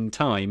defect in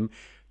time,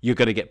 you're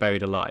going to get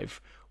buried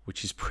alive,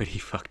 which is pretty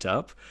fucked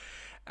up.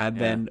 And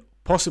then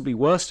possibly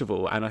worst of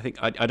all, and I think,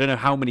 I don't know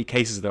how many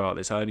cases there are of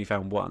this, I only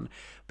found one,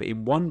 but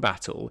in one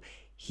battle,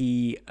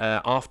 he,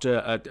 after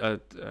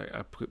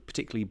a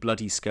particularly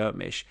bloody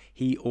skirmish,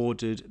 he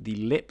ordered the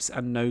lips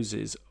and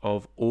noses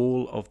of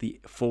all of the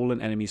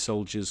fallen enemy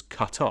soldiers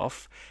cut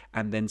off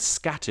and then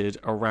scattered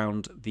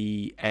around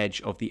the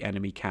edge of the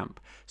enemy camp.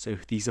 So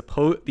these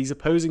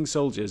opposing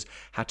soldiers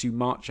had to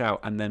march out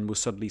and then were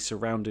suddenly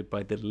surrounded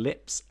by the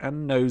lips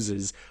and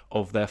noses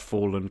of their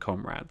fallen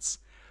comrades.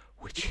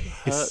 Which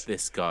hurt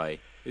this guy.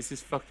 This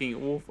is fucking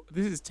awful.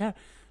 This is terrible.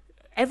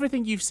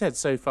 Everything you've said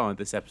so far in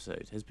this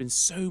episode has been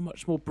so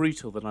much more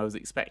brutal than I was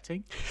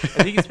expecting.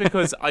 I think it's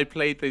because I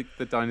played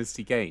the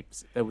Dynasty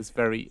games. There was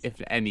very,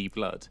 if any,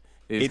 blood.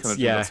 It's kind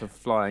of lots of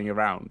flying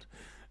around.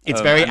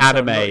 It's very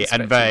anime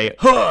and very,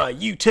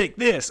 you take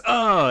this.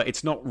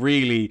 It's not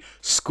really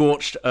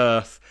scorched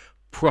earth,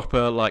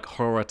 proper like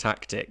horror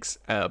tactics.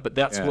 But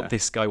that's what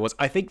this guy was.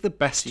 I think the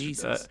best,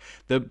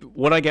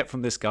 what I get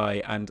from this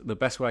guy and the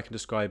best way I can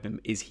describe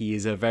him is he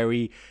is a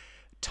very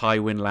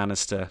Tywin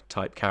Lannister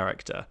type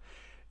character.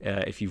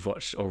 If you've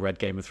watched or read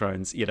Game of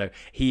Thrones,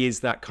 he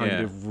is that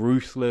kind of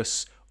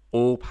ruthless,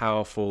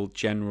 all-powerful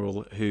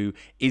general who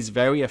is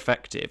very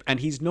effective. And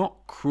he's not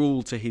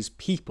cruel to his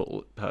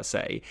people, per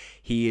se.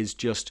 He is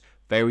just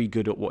very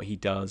good at what he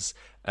does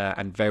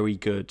and very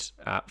good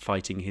at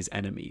fighting his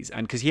enemies.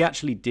 And because he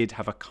actually did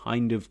have a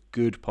kind of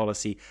good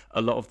policy,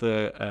 a lot of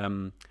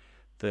the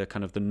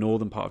kind of the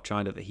northern part of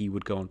China that he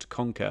would go on to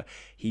conquer,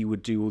 he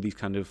would do all these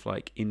kind of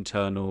like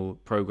internal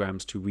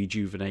programs to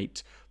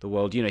rejuvenate the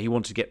world. He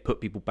wanted to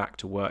put people back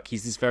to work.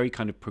 He's this very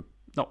kind of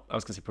I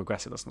was going to say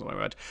progressive, that's not the right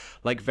word.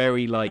 Like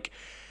very like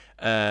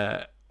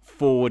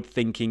forward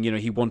thinking,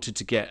 he wanted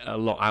to get a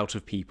lot out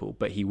of people,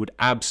 but he would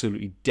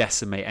absolutely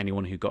decimate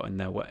anyone who got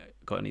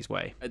in his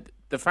way.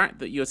 The fact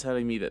that you're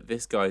telling me that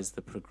this guy's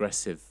the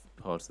progressive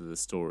part of the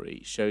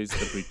story shows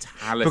the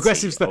brutality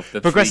of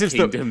the Three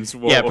Kingdoms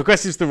War. Yeah,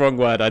 progressive's the wrong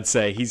word, I'd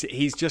say.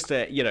 He's just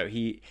a,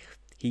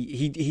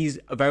 he's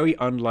very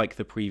unlike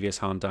the previous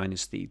Han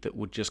Dynasty that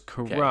were just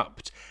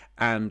corrupt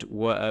and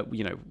were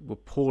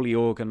poorly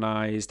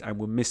organized and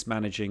were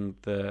mismanaging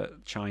the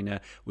China,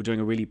 were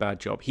doing a really bad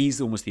job. He's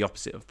almost the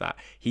opposite of that.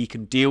 He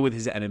can deal with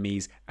his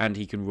enemies and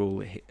he can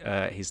rule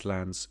his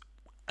lands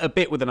a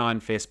bit with an iron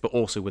fist, but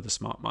also with a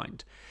smart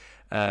mind.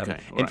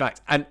 In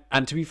fact,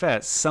 and to be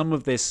fair, some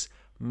of this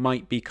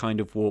might be kind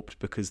of warped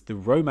because the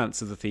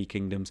Romance of the Three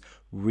Kingdoms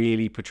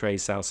really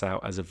portrays Cao Cao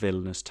as a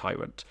villainous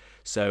tyrant.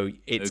 So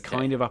it's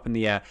kind of up in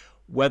the air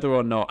whether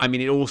or not. I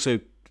mean, it also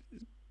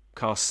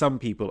casts some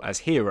people as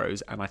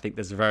heroes, and I think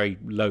there's a very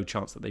low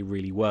chance that they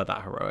really were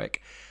that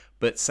heroic.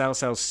 But Cao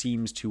Cao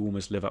seems to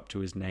almost live up to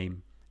his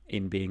name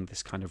in being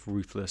this kind of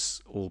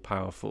ruthless,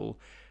 all-powerful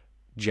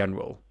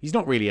general. He's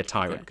not really a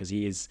tyrant because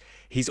he's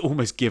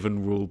almost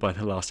given rule by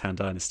the last Han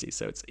Dynasty,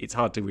 so it's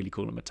hard to really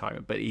call him a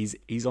tyrant, but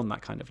he's on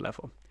that kind of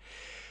level.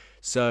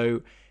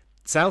 So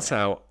Cao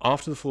Cao,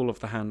 after the fall of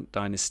the Han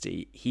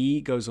Dynasty, he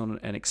goes on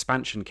an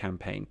expansion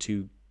campaign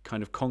to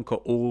kind of conquer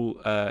all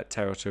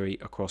territory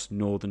across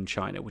northern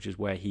China, which is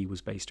where he was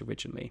based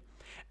originally.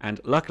 And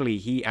luckily,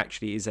 he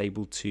actually is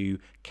able to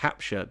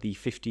capture the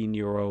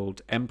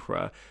 15-year-old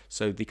emperor,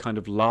 so the kind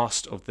of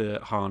last of the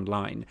Han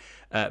line,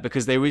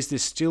 because there is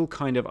this still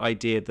kind of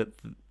idea that,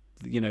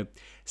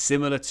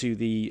 similar to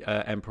the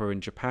emperor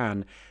in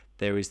Japan,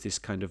 there is this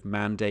kind of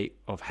mandate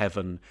of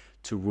heaven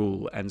to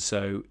rule, and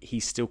so he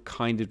still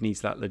kind of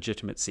needs that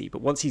legitimacy.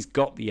 But once he's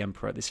got the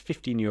emperor, this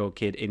 15-year-old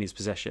kid in his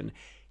possession,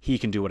 he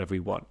can do whatever he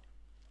wants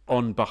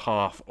on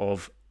behalf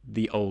of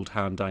the old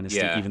Han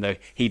Dynasty, even though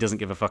he doesn't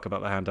give a fuck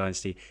about the Han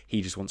Dynasty.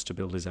 He just wants to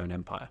build his own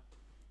empire.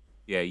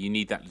 Yeah, you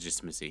need that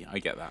legitimacy. I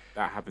get that.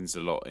 That happens a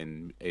lot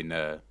in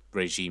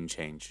regime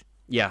change.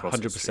 Yeah,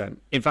 100%.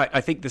 In fact,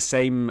 I think the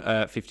same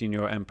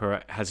 15-year-old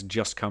emperor has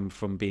just come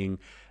from being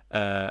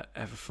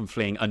from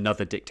fleeing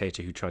another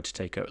dictator who tried to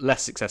take over,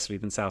 less successfully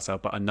than Cao Cao,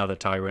 but another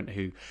tyrant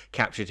who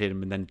captured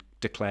him and then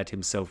declared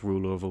himself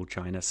ruler of all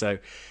China. So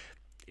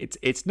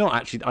it's not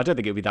actually, I don't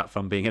think it would be that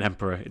fun being an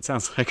emperor. It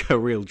sounds like a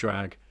real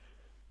drag.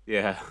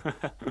 Yeah,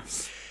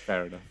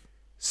 fair enough.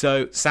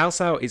 So Cao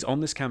Cao is on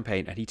this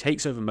campaign and he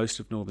takes over most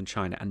of northern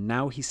China, and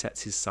now he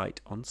sets his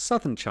sight on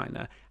southern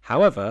China.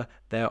 However,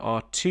 there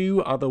are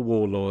two other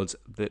warlords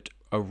that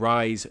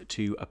arise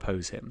to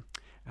oppose him,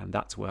 and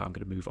that's where I'm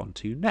going to move on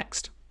to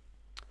next.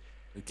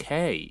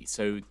 Okay,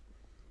 so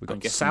we've got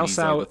Cao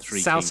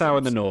Cao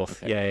in the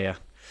north. Okay. Yeah.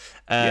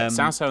 Cao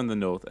Cao in the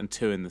north and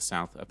two in the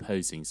south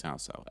opposing Cao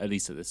Cao, at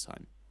least at this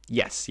time.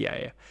 Yes,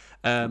 yeah.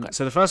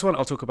 So the first one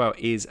I'll talk about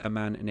is a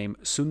man named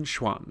Sun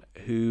Quan,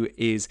 who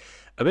is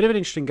a bit of an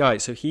interesting guy.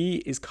 So he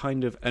is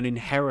kind of an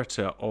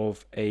inheritor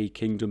of a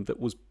kingdom that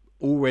was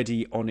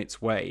already on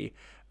its way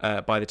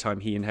by the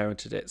time he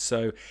inherited it.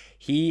 So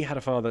he had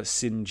a father,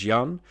 Xin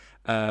Jian,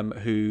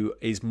 who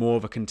is more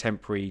of a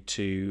contemporary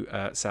to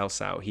Cao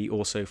Cao. He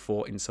also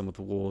fought in some of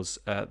the wars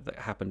that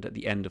happened at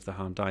the end of the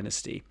Han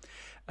Dynasty.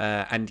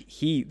 And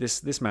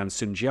this man,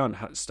 Sun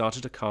Jian,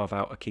 started to carve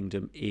out a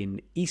kingdom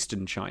in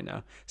eastern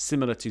China,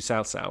 similar to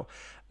Cao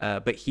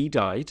Cao. But he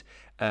died,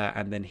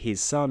 and then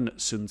his son,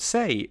 Sun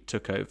Ce,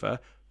 took over,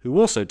 who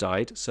also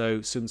died.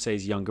 So Sun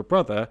Ce's younger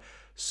brother,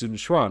 Sun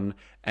Quan,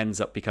 ends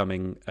up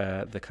becoming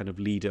the kind of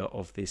leader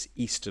of this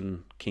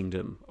eastern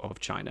kingdom of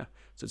China.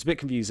 So it's a bit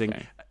confusing.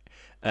 Okay.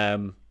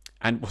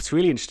 And what's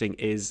really interesting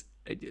is,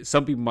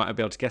 some people might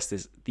be able to guess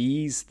this.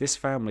 This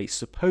family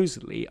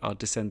supposedly are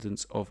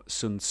descendants of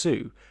Sun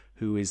Tzu,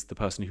 who is the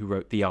person who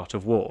wrote The Art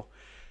of War.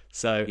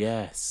 So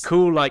yes,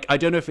 cool. Like, I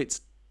don't know if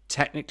it's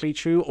technically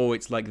true or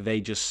it's like they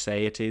just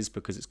say it is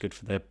because it's good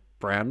for their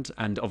brand.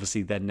 And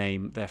obviously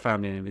their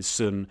family name is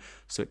Sun,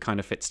 so it kind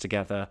of fits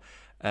together.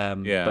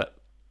 But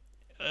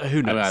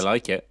who knows? I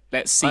like it.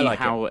 Let's see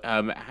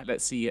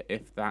let's see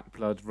if that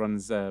blood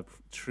runs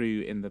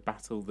true in the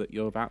battle that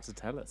you're about to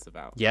tell us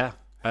about. Yeah.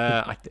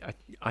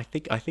 I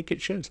think it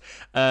should.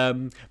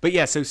 But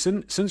yeah, so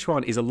Sun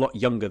Quan is a lot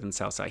younger than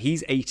Cao Cao.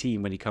 He's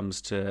 18 when he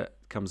comes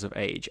of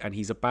age, and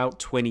he's about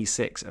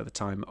 26 at the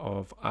time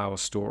of our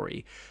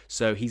story.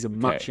 So he's a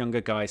much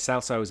younger guy. Cao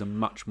Cao is a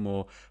much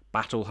more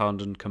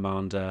battle-hardened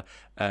commander,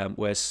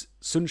 whereas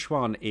Sun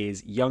Quan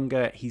is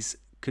younger. He's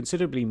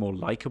considerably more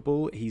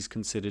likable. He's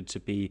considered to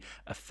be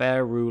a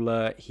fair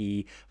ruler.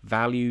 He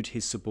valued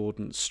his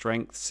subordinates'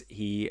 strengths.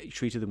 He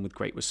treated them with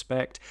great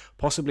respect.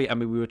 Possibly, I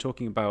mean, we were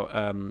talking about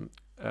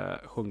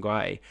Huang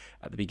Gai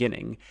at the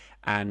beginning,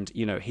 and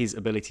his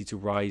ability to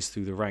rise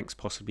through the ranks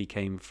possibly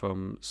came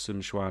from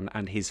Sun Quan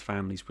and his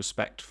family's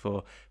respect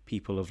for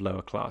people of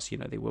lower class.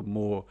 They were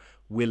more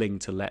willing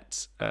to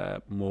let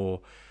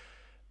more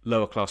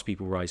lower class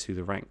people rise through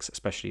the ranks,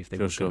 especially if they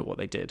were good at what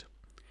they did.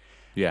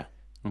 Yeah.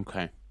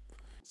 Okay.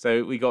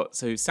 So Cao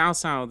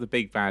Cao, the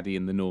big baddie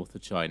in the north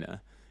of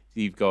China.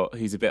 You've got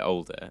who's a bit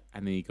older,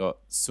 and then you got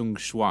Sun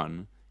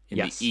Quan in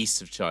the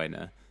east of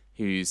China,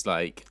 who's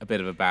like a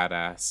bit of a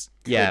badass.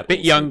 Yeah, a could bit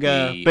also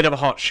younger, be bit of a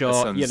hot a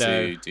shot, Sun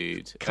Tzu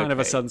dude. kind of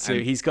a Okay, Sun Tzu.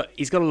 and He's got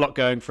a lot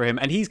going for him,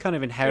 and he's kind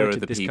of here are inherited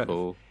the this kind of.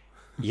 people.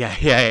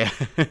 Yeah.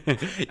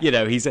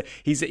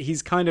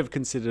 He's kind of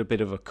considered a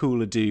bit of a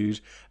cooler dude.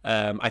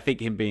 I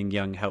think him being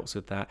young helps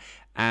with that,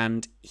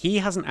 and he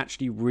hasn't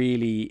actually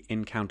really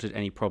encountered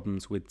any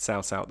problems with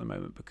Cao Cao at the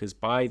moment, because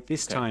by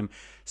this time,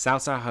 Cao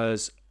Cao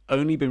has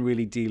only been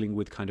really dealing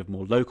with kind of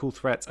more local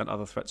threats and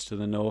other threats to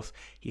the north.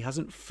 He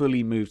hasn't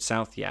fully moved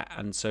south yet,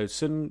 and so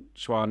Sun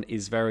Quan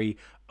is very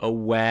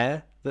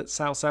aware that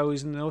Cao Cao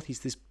is in the north. He's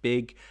this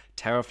big,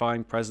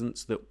 terrifying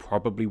presence that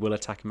probably will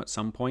attack him at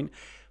some point,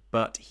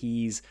 but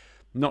he's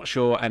not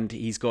sure, and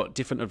he's got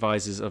different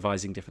advisors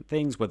advising different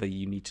things, whether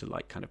you need to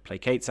like kind of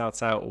placate Cao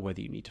Cao or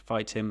whether you need to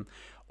fight him,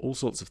 all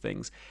sorts of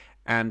things.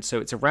 And so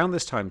it's around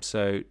this time,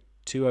 so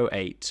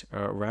 208,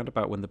 around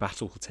about when the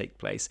battle will take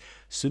place,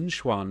 Sun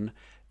Quan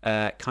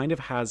kind of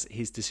has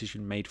his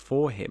decision made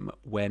for him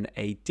when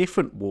a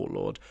different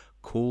warlord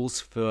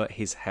calls for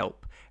his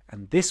help.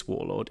 And this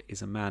warlord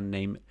is a man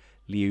named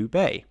Liu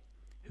Bei,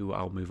 who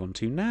I'll move on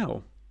to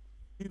now.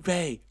 Liu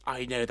Bei,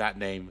 I know that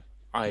name.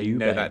 I Liu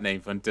know Bei. that name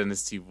from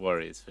Dynasty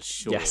Warriors for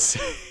sure. Yes.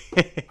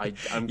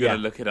 I'm gonna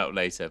look it up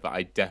later, but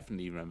I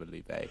definitely remember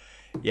Liu Bei.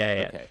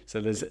 Yeah. Okay.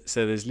 So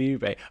there's Liu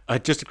Bei.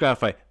 Just to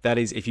clarify, that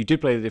is, if you did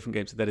play the different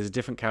games, that is a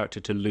different character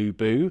to Lu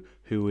Bu,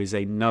 who is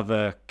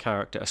another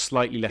character, a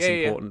slightly less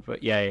important,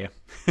 but yeah.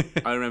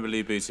 I remember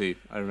Lu Bu too.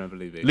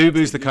 Lu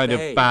Bu's the kind of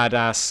Bei.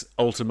 badass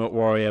ultimate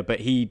warrior,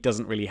 but he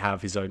doesn't really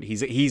have his own.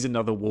 He's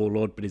another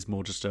warlord, but is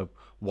more just a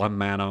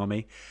one-man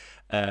army.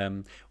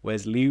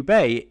 Whereas Liu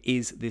Bei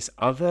is this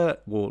other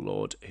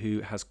warlord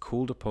who has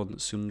called upon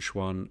Sun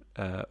Quan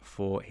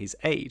for his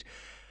aid.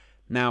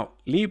 Now,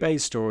 Liu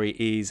Bei's story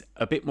is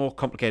a bit more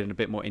complicated and a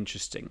bit more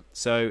interesting.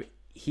 So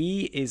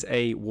he is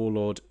a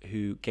warlord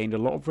who gained a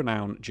lot of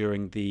renown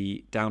during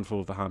the downfall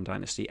of the Han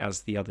Dynasty,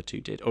 as the other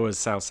two did, or as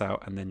Cao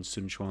Cao and then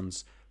Sun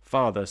Quan's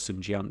father,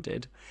 Sun Jian,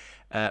 did.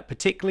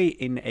 Particularly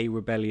in a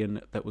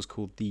rebellion that was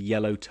called the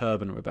Yellow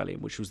Turban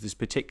Rebellion, which was this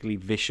particularly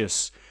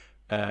vicious...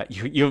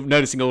 You're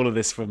noticing all of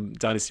this from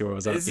Dynasty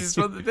Warriors, aren't This you? is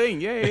from the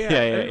thing.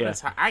 Yeah. That's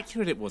how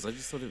accurate it was. I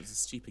just thought it was a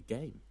stupid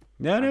game.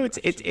 No,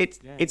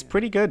 it's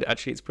pretty good,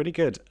 actually. It's pretty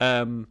good.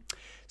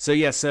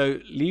 So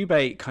Liu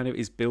Bei kind of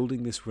is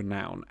building this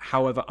renown.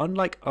 However,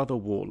 unlike other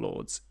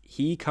warlords,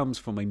 he comes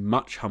from a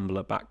much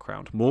humbler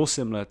background, more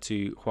similar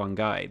to Huang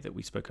Gai that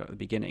we spoke about at the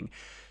beginning.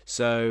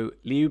 So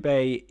Liu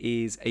Bei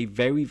is a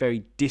very,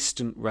 very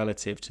distant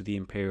relative to the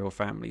imperial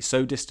family,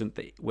 so distant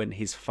that when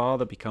his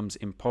father becomes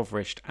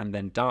impoverished and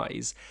then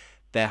dies,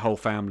 their whole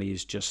family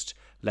is just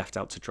left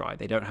out to dry.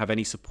 They don't have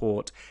any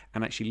support,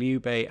 and actually Liu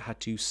Bei had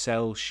to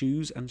sell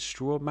shoes and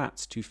straw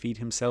mats to feed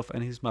himself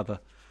and his mother,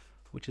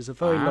 which is a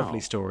very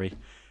lovely story.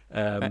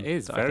 That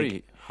is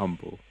very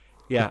humble.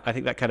 Yeah, I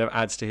think that kind of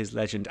adds to his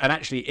legend. And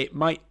actually, it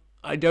might...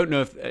 I don't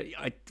know if...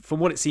 from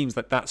what it seems,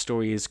 that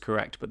story is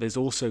correct, but there's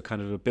also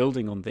kind of a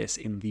building on this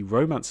in the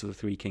Romance of the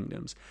Three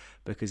Kingdoms,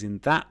 because in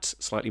that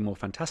slightly more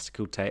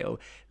fantastical tale,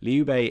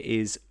 Liu Bei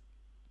is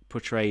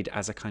portrayed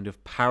as a kind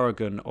of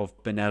paragon of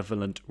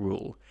benevolent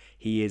rule.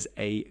 He is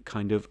a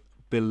kind of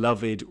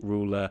beloved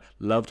ruler,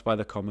 loved by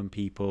the common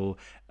people,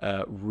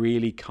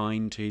 really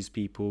kind to his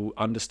people,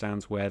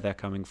 understands where they're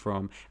coming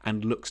from,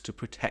 and looks to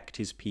protect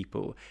his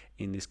people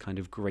in this kind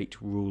of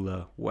great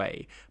ruler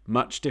way.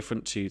 Much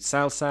different to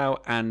Cao Cao,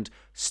 and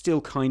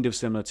still kind of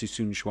similar to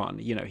Sun Quan.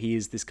 You know, he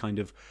is this kind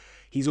of...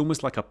 He's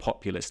almost like a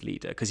populist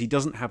leader, because he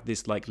doesn't have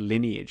this like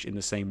lineage in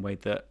the same way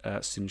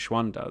that Sun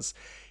Quan does.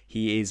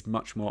 He is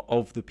much more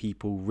of the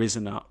people,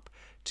 risen up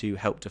to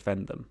help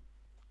defend them.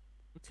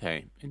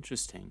 Okay,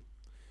 interesting.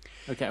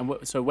 Okay, and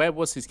so where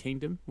was his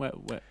kingdom? Where?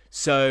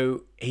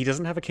 So he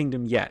doesn't have a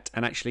kingdom yet,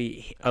 and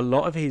actually a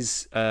lot of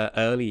his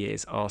early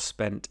years are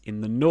spent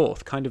in the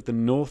north, kind of the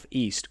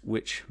northeast,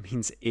 which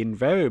means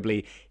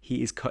invariably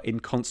he is in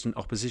constant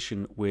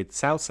opposition with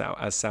Cao Cao,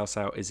 as Cao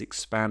Cao is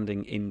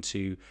expanding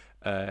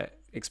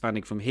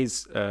from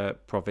his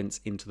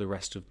province into the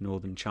rest of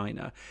northern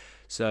China.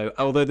 So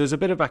although there's a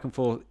bit of back and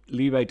forth,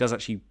 Liu Bei does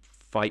actually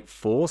fight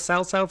for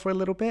Cao Cao for a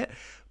little bit,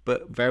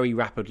 but very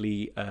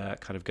rapidly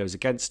kind of goes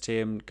against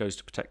him, goes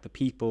to protect the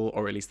people,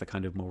 or at least the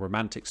kind of more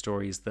romantic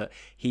stories that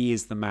he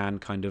is the man,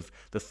 kind of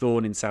the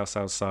thorn in Cao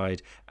Cao's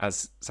side.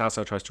 As Cao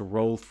Cao tries to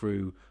roll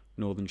through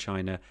northern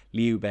China,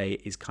 Liu Bei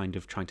is kind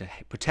of trying to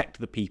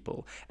protect the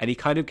people, and he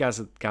kind of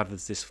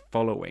gathers this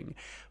following.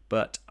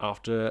 But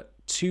after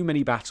too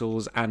many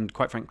battles and,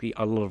 quite frankly,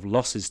 a lot of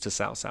losses to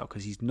Cao Cao,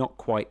 because he's not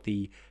quite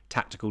the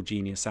tactical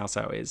genius Cao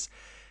Cao is,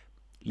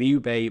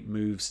 Liu Bei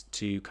moves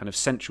to kind of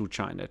central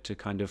China to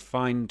kind of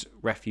find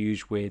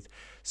refuge with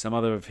some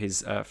other of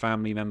his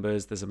family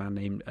members. There's a man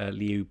named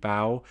Liu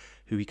Bao,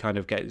 who he kind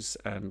of gets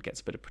a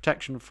bit of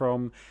protection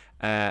from,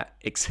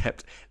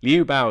 except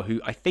Liu Bao, who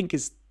I think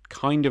is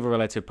kind of a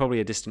relative, probably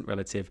a distant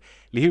relative.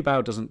 Liu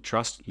Bao doesn't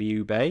trust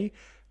Liu Bei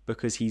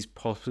because he's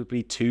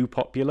possibly too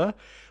popular,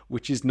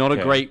 which is not a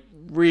great...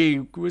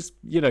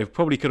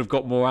 probably could have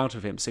got more out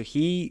of him. So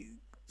he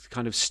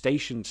kind of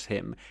stations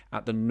him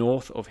at the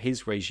north of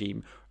his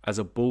regime, as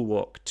a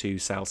bulwark to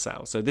Cao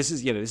Cao. So this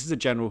is a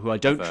general who I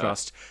don't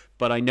trust,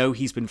 but I know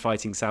he's been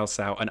fighting Cao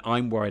Cao, and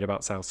I'm worried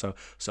about Cao Cao.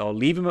 So I'll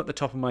leave him at the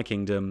top of my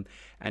kingdom,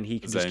 and he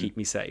can just keep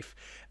me safe.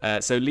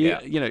 So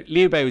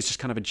Liu Bei was just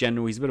kind of a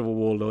general. He's a bit of a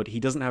warlord. He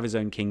doesn't have his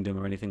own kingdom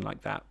or anything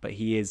like that, but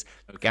he is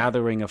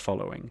gathering a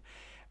following.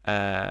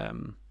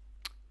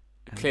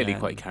 Clearly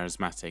quite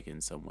charismatic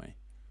in some way.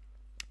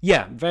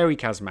 Yeah, very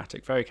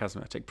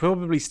charismatic.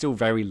 Probably still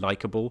very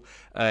likable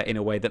in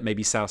a way that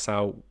maybe Cao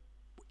Cao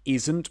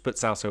isn't, but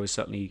Cao Cao is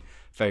certainly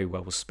very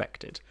well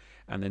respected.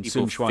 And then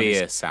People Sun Quan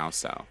fear Cao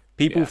Cao.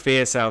 People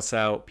fear Cao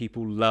Cao.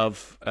 People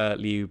love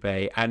Liu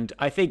Bei, and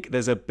I think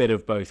there's a bit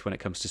of both when it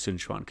comes to Sun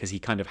Quan, because he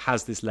kind of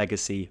has this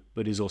legacy,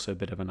 but is also a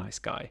bit of a nice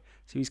guy.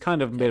 So he's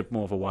kind of a bit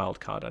more of a wild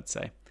card, I'd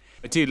say.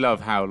 I do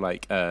love how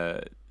like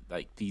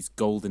these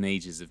golden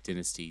ages of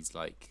dynasties,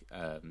 like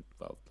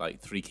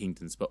Three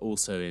Kingdoms, but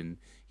also in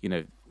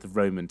the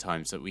Roman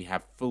times, that we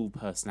have full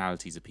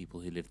personalities of people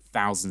who lived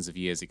thousands of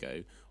years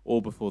ago,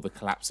 or before the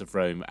collapse of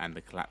Rome and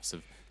the collapse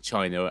of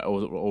China,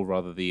 or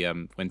rather the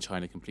when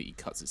China completely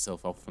cuts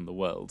itself off from the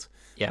world.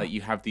 Yeah. Like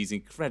you have these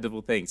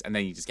incredible things, and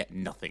then you just get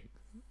nothing.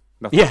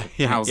 Yeah,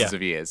 thousands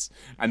of years,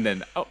 and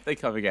then up they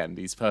come again.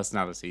 These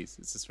personalities.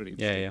 It's just really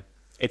interesting. Yeah.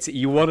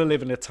 You want to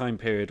live in a time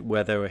period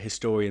where there are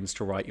historians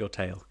to write your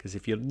tale, because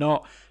if you're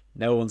not,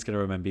 no one's going to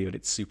remember you, and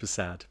it's super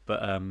sad.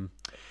 But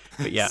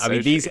yeah, I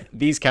mean,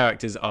 these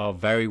characters are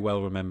very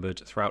well remembered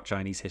throughout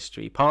Chinese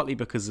history, partly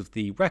because of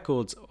the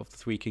records of the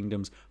Three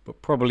Kingdoms,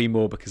 but probably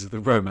more because of the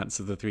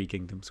romance of the Three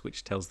Kingdoms,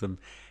 which tells them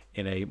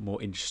in a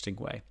more interesting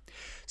way.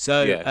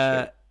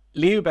 So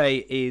Liu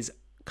Bei is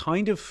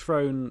kind of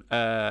thrown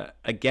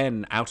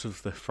again out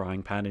of the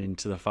frying pan and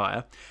into the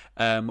fire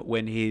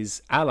when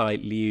his ally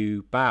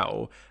Liu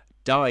Bao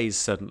dies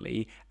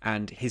suddenly,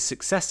 and his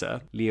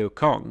successor Liu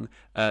Kong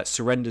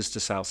surrenders to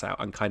Cao Cao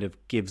and kind of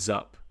gives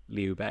up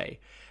Liu Bei.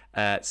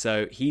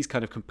 So he's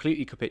kind of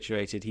completely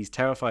capitulated. He's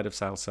terrified of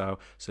Cao Cao,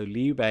 so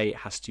Liu Bei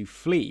has to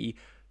flee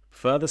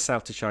further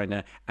south to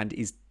China, and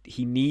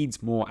he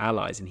needs more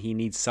allies, and he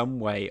needs some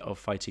way of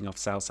fighting off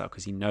Cao Cao,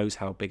 because he knows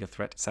how big a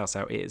threat Cao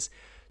Cao is.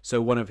 So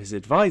one of his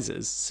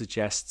advisors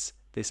suggests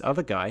this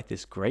other guy,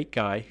 this great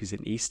guy who's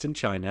in eastern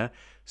China,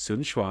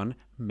 Sun Quan,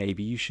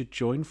 maybe you should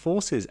join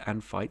forces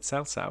and fight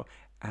Cao Cao.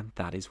 And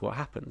that is what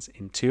happens.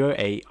 In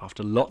 208,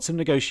 after lots of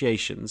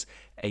negotiations,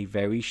 a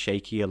very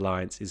shaky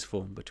alliance is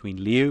formed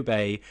between Liu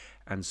Bei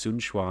and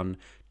Sun Quan,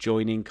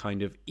 joining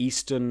kind of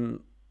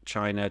eastern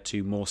China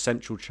to more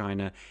central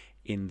China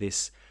in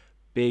this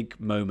big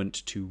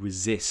moment to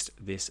resist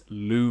this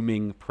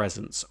looming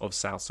presence of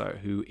Cao Cao,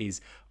 who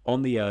is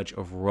on the urge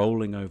of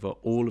rolling over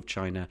all of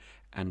China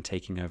and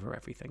taking over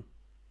everything.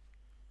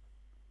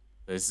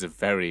 This is a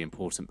very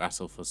important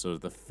battle for sort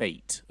of the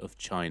fate of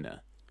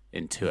China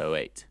in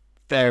 208.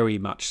 Very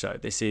much so.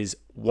 This is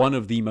one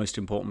of the most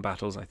important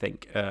battles, I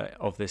think,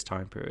 of this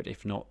time period,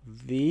 if not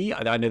the...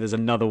 I know there's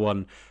another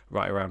one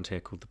right around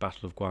here called the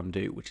Battle of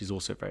Guandu, which is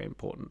also very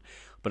important.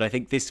 But I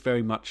think this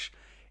very much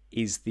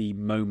is the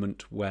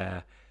moment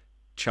where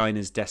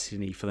China's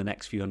destiny for the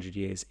next few hundred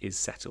years is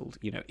settled.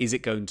 Is it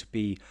going to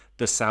be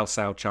the Cao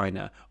Cao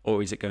China,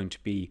 or is it going to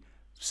be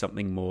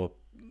something more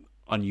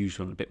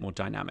unusual and a bit more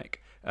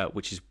dynamic,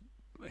 which is,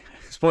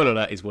 spoiler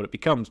alert, is what it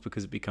becomes,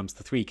 because it becomes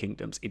the Three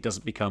Kingdoms. It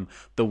doesn't become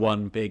the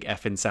one big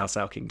effing Cao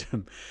Cao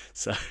kingdom.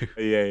 So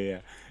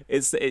yeah,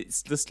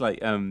 it's just like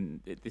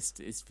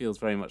it feels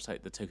very much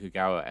like the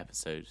Tokugawa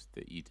episode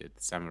that you did,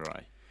 the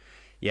Samurai.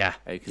 Yeah,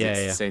 it's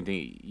the same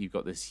thing. You've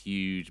got this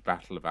huge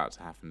battle about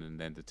to happen, and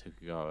then the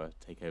Tokugawa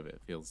take over. It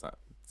feels like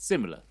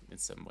similar in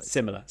some ways.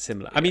 Similar.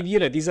 Yeah. I mean,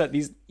 these.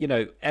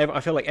 I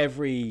feel like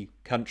every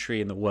country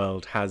in the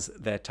world has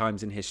their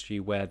times in history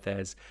where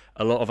there's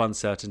a lot of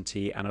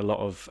uncertainty and a lot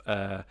of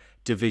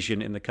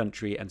division in the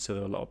country, and so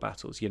there are a lot of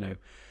battles.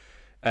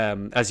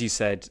 As you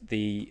said,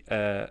 the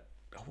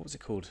what was it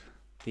called?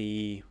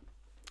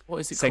 What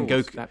is it Sengoku,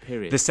 called, that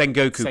period? The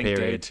Sengoku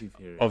period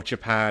of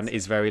Japan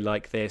is very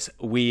like this.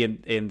 We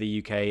in the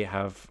UK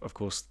have, of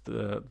course,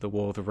 the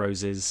War of the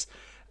Roses,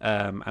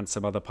 and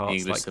some other parts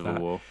English like Civil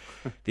that. War.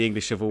 The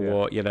English Civil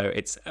War.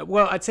 It's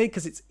I'd say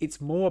because it's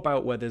more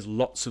about where there's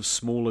lots of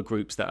smaller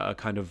groups that are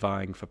kind of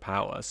vying for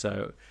power.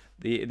 So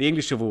the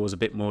English Civil War is a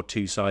bit more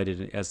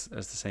two-sided, as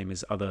the same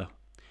as other,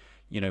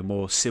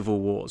 more civil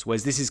wars.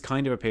 Whereas this is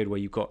kind of a period where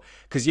you've got,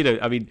 because the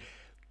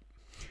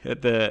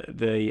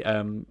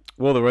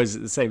War of the Roses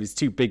is the same. It's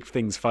two big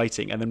things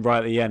fighting, and then right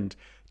at the end,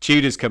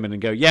 Tudors come in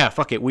and go, yeah,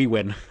 fuck it, we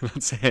win.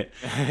 That's it.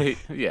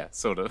 Yeah,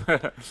 sort of.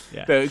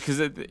 Yeah. Because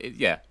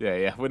yeah.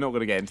 We're not going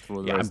to get into the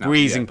War of the Roses I'm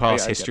breezing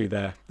past history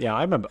there. Yeah,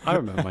 I remember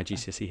my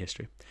GCSE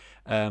history.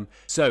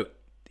 So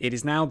it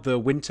is now the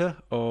winter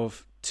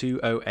of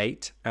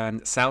 208,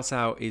 and Cao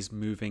Cao is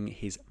moving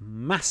his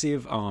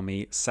massive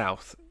army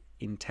south,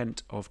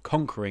 intent of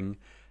conquering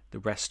the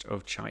rest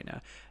of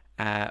China.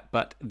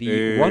 But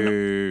there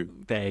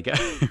you go.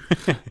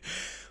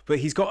 But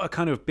he's got a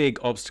kind of big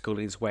obstacle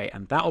in his way,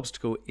 and that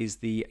obstacle is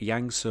the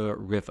Yangtze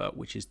River,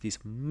 which is this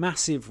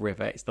massive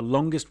river. It's the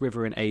longest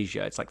river in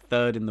Asia. It's like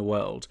third in the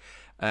world.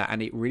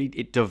 and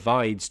it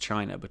divides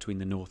China between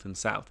the north and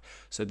south.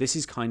 So this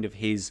is kind of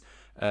his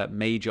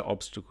major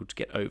obstacle to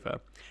get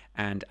over.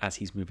 And as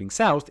he's moving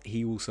south,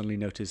 he will suddenly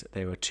notice that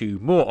there are two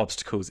more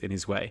obstacles in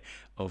his way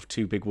of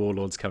two big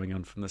warlords coming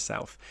on from the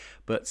south.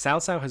 But Cao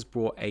Cao has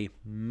brought a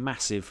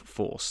massive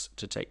force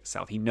to take the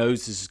south. He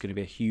knows this is going to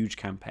be a huge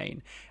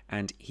campaign,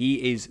 and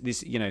he is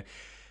this,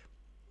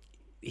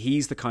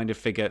 he's the kind of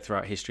figure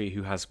throughout history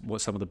who has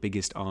some of the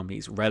biggest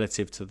armies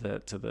relative to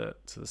the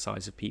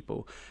size of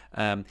people.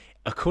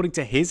 According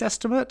to his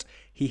estimate,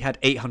 he had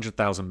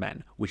 800,000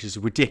 men, which is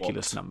a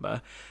ridiculous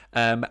number,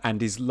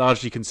 and is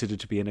largely considered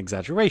to be an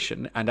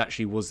exaggeration. And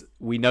actually,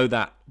 we know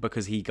that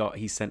because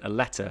he sent a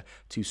letter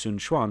to Sun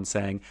Quan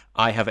saying,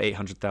 "I have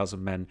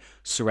 800,000 men.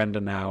 Surrender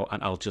now,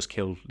 and I'll just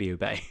kill Liu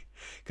Bei."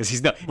 Because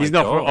he's not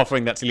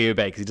offering that to Liu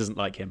Bei because he doesn't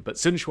like him. But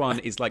Sun Quan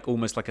is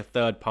almost like a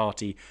third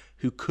party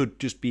who could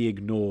just be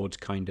ignored,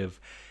 kind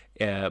of.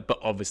 But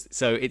obviously,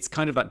 so it's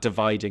kind of that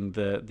dividing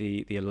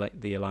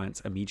the alliance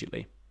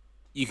immediately.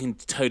 You can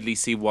totally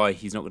see why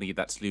he's not going to give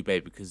that to Liu Bei,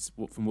 because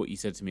from what you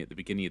said to me at the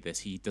beginning of this,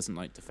 he doesn't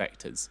like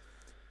defectors,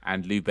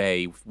 and Liu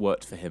Bei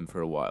worked for him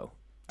for a while.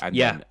 And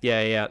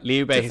yeah.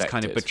 Liu Bei has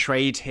kind of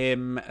betrayed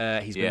him.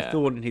 He's been a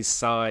thorn in his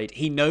side.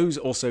 He knows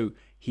also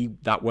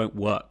that won't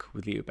work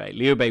with Liu Bei.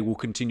 Liu Bei will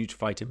continue to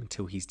fight him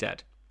until he's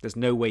dead. There's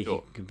no way he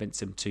can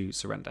convince him to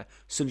surrender.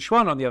 Sun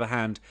Quan, on the other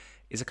hand,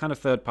 is a kind of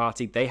third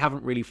party. They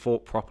haven't really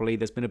fought properly.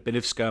 There's been a bit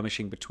of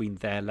skirmishing between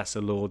their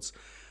lesser lords,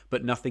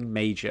 but nothing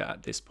major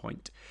at this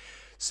point.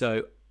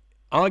 So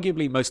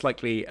arguably, most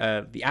likely,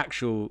 the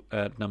actual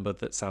number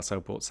that Cao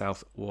Cao brought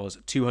south was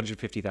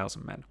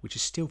 250,000 men, which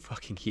is still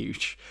fucking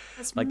huge.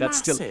 That's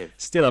massive. That's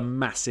still a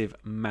massive,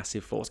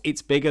 massive force.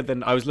 It's bigger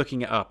than, I was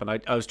looking it up, and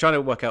I was trying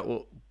to work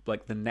out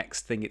the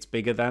next thing it's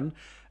bigger than,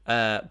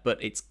 but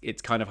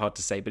it's kind of hard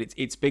to say. But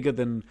it's bigger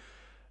than,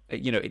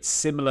 it's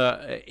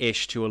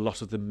similar-ish to a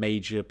lot of the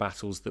major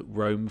battles that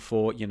Rome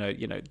fought.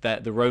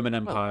 The Roman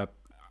Empire.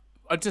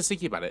 I'm just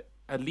thinking about it.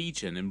 A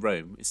legion in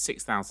Rome is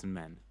 6,000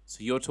 men.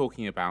 So you're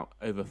talking about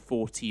over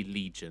 40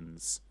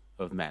 legions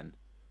of men.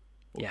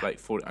 Or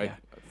 40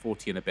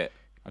 and a bit.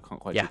 I can't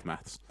quite do the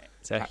maths.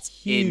 That's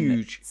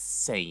huge.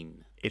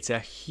 Insane. It's a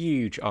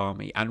huge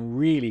army and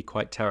really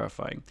quite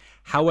terrifying.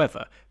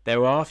 However,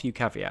 there are a few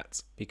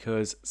caveats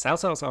because Cao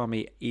Cao's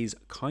army is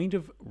kind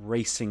of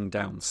racing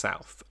down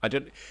south.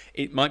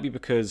 It might be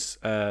because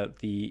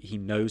he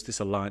knows this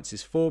alliance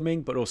is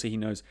forming, but also he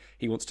knows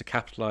he wants to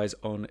capitalize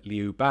on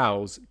Liu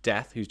Bao's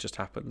death, who's just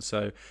happened.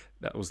 So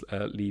that was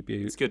Li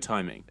Bu. It's good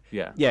timing.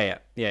 Yeah. Yeah.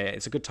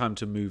 It's a good time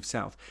to move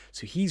south.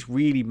 So he's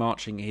really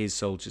marching his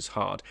soldiers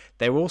hard.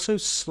 They're also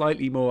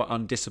slightly more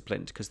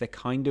undisciplined because they're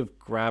kind of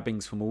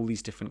grabbings from all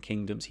these different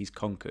kingdoms he's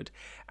conquered.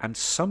 And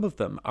some of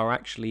them are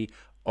actually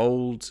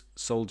old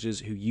soldiers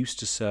who used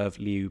to serve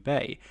Liu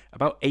Bei.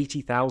 About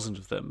 80,000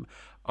 of them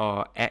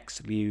are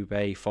ex-Liu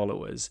Bei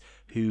followers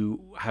who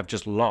have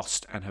just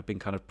lost and have been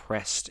kind of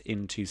pressed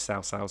into Cao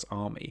Cao's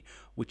army,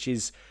 which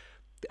is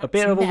a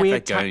bit of a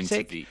weird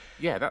tactic.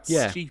 That's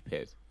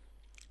stupid.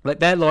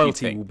 Their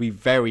loyalty will be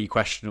very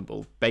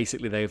questionable.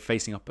 Basically, they're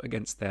facing up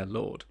against their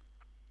lord.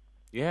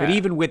 Yeah. But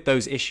even with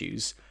those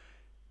issues,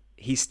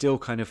 he's still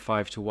kind of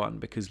 5-1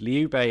 because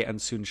Liu Bei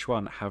and Sun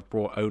Quan have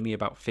brought only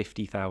about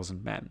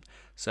 50,000 men.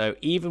 So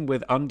even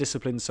with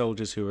undisciplined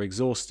soldiers who are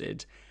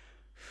exhausted,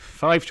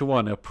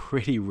 5-1 are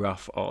pretty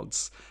rough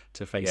odds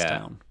to face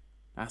down.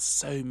 That's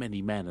so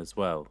many men as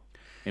well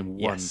in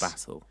one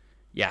battle.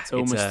 Yeah, so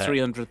almost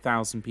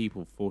 300,000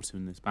 people fought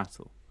in this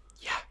battle.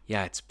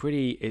 Yeah, it's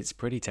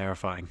pretty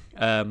terrifying.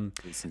 And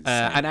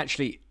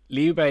actually,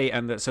 Liu Bei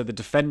and the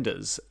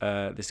defenders,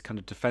 this kind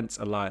of defense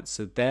alliance,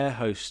 so their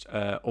host,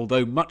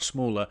 although much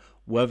smaller,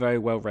 were very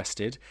well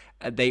rested.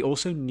 They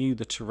also knew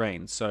the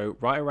terrain. So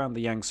right around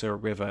the Yangtze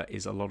River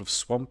is a lot of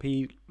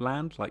swampy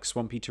land, like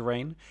swampy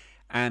terrain.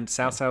 And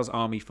Cao Cao's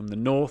army from the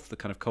north, the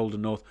kind of colder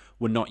north,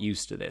 were not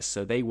used to this.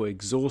 So they were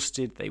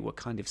exhausted. They were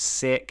kind of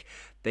sick.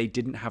 They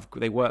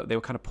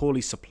were kind of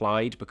poorly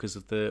supplied because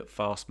of the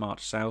fast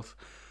march south.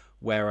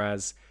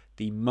 Whereas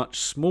the much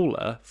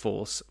smaller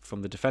force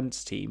from the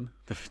defense team,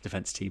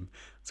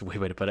 it's a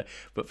weird way to put it,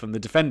 but from the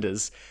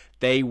defenders,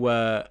 they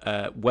were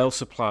well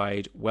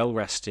supplied, well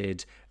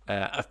rested.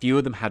 A few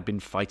of them had been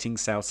fighting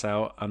Cao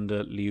Cao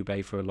under Liu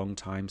Bei for a long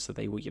time, so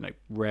they were,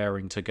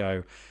 raring to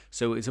go.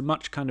 So it's a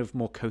much kind of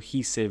more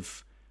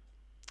cohesive,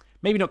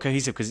 maybe not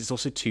cohesive because it's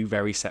also two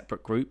very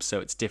separate groups, so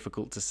it's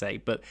difficult to say.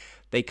 But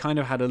they kind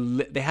of had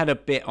a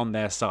bit on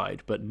their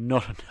side, but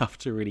not enough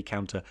to really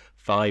counter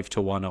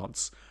 5-1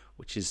 odds,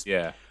 which is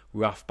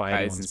rough by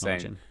anyone's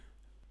margin.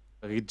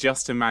 I could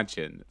just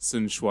imagine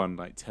Sun Quan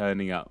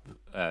turning up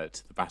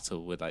to the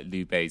battle with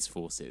Liu Bei's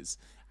forces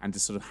and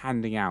just sort of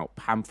handing out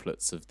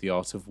pamphlets of the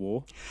art of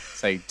war.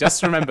 Say,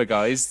 just remember,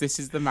 guys, this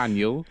is the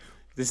manual.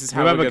 This is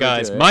how we're going to do it.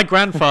 Remember, guys, my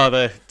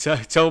grandfather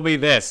told me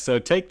this, so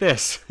take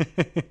this.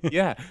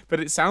 Yeah, but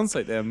it sounds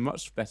like they're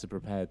much better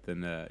prepared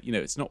than,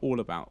 it's not all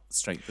about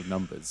strength of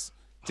numbers.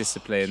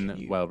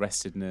 Discipline,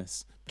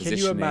 well-restedness, positioning. Can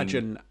you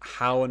imagine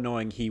how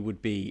annoying he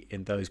would be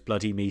in those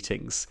bloody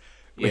meetings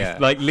Yeah.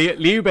 Like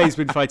Liu Bei's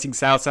been fighting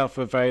Cao Cao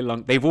for very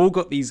long. They've all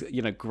got these,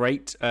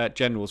 great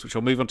generals, which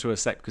I'll move on to in a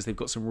sec because they've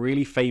got some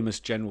really famous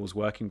generals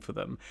working for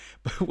them.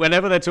 But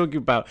whenever they're talking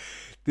about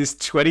this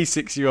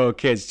 26-year-old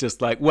kid's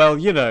just like, well,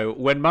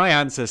 when my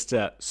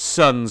ancestor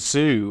Sun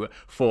Tzu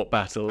fought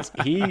battles,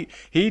 he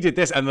did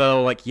this, and they're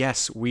all like,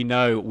 yes, we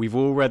know, we've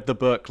all read the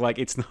book. Like,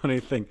 it's not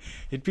anything.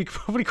 It'd be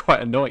probably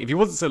quite annoying if he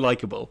wasn't so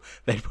likable.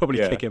 They'd probably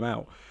kick him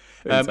out.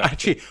 Exactly.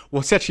 Actually,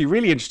 what's actually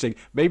really interesting,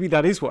 maybe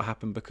that is what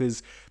happened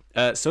because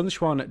Sun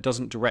Quan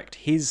doesn't direct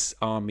his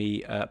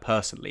army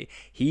personally.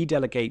 He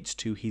delegates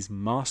to his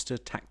master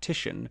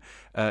tactician,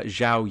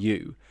 Zhao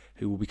Yu,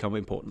 who will become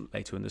important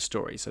later in the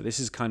story. So this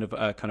is kind of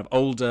a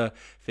older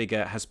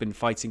figure, has been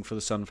fighting for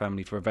the Sun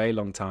family for a very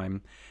long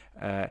time.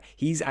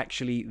 He's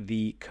actually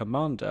the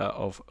commander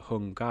of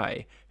Hung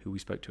Gai, who we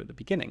spoke to at the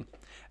beginning.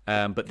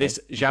 But this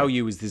Zhao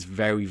Yu is this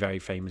very, very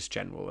famous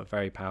general, a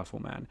very powerful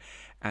man.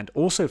 And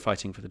also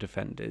fighting for the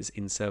defenders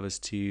in service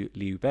to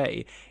Liu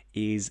Bei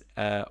is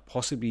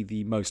possibly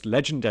the most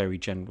legendary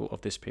general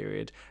of this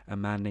period, a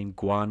man named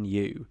Guan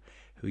Yu,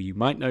 who you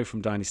might know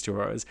from Dynasty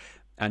Warriors,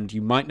 and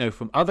you might know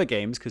from other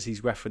games because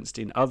he's referenced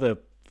in other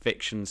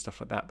fiction, stuff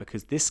like that,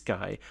 because this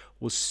guy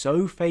was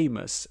so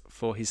famous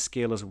for his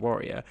skill as a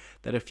warrior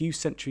that a few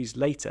centuries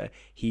later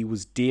he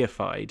was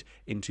deified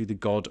into the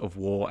god of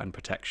war and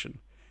protection.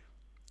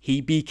 He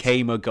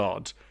became a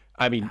god.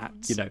 I mean,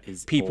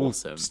 people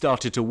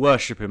started to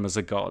worship him as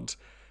a god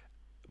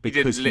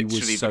because he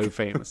was so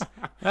famous.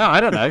 I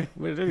don't know.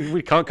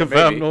 We can't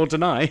confirm nor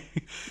deny.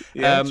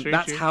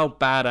 That's how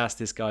badass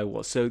this guy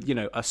was. So,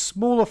 a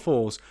smaller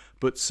force,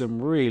 but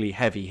some really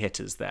heavy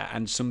hitters there,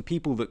 and some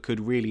people that could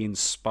really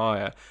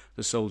inspire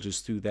the soldiers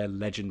through their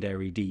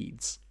legendary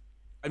deeds.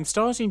 I'm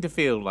starting to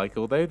feel like,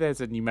 although there's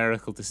a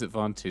numerical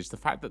disadvantage, the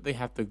fact that they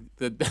have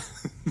the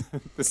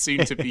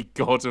soon-to-be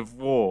god of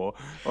war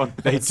on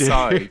their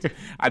side,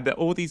 and that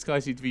all these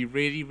guys seem to be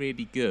really,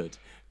 really good,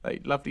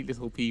 like lovely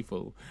little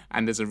people,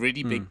 and there's a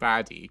really big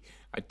baddie,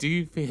 I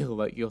do feel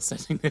like you're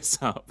setting this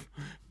up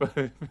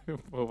for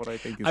what I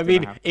think is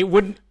going to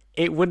happen.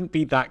 It wouldn't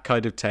be that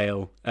kind of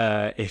tale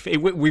if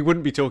we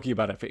wouldn't be talking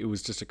about it if it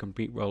was just a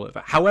complete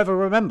rollover. However,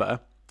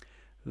 remember,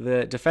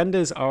 the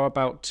defenders are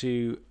about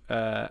to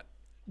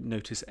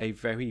notice a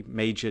very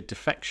major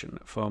defection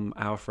from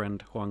our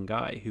friend Huang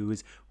Gai, who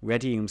is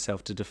readying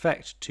himself to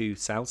defect to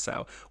Cao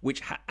Cao,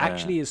 which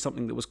actually is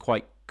something that was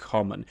quite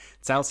common.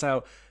 Cao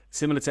Cao,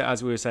 similar to,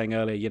 as we were saying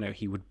earlier,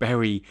 he would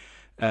bury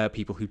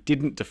people who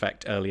didn't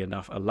defect early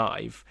enough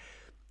alive.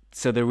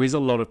 So there is a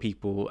lot of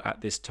people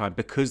at this time,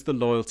 because the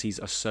loyalties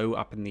are so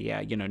up in the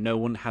air. No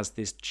one has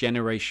this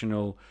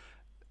generational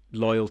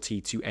loyalty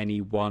to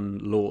any one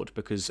lord,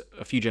 because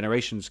a few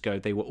generations ago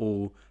they were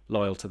all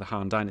loyal to the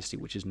Han Dynasty,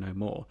 which is no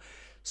more.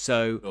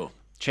 So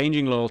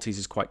changing loyalties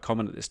is quite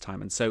common at this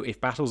time, and so if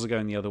battles are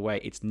going the other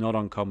way, it's not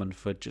uncommon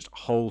for just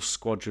whole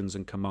squadrons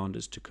and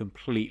commanders to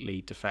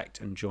completely defect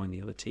and join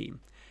the other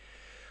team.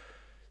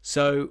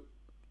 So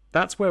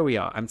that's where we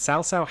are, and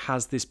Cao Cao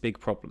has this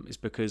big problem, is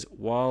because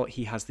while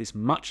he has this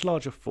much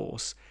larger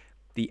force,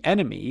 the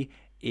enemy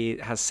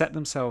has set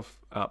themselves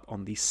up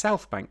on the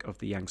south bank of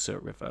the Yangtze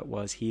River,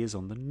 whereas he is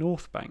on the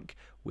north bank,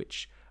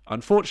 which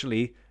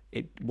unfortunately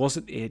it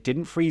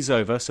didn't freeze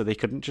over, so they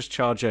couldn't just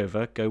charge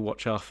over. Go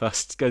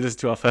listen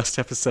to our first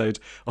episode,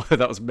 although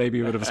that was maybe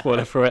a bit of a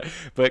spoiler for it,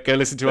 but go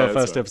listen to our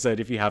first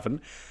episode if you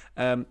haven't.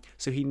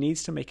 So he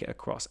needs to make it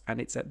across, and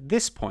it's at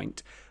this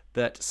point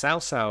that Cao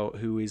Cao,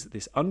 who is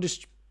this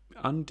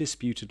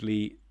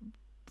undisputedly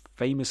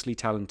famously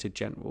talented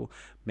general,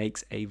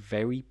 makes a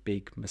very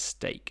big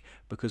mistake,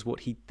 because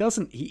what he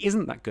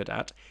isn't that good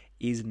at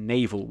is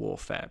naval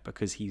warfare,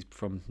 because he's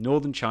from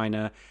northern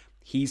China.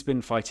 He's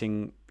been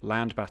fighting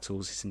land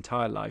battles his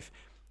entire life.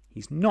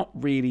 He's not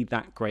really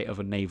that great of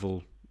a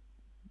naval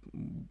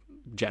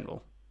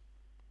general.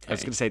 Okay. I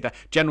was going to say that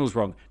general's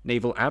wrong.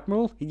 Naval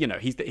admiral.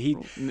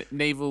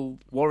 Naval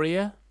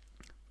warrior.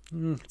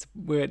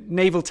 We're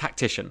naval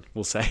tactician,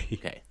 we'll say.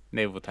 Okay,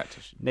 naval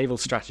tactician. Naval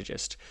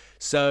strategist.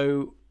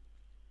 So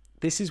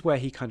this is where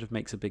he kind of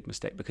makes a big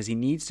mistake, because he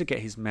needs to get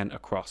his men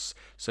across.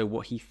 So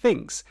what he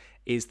thinks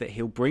is that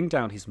he'll bring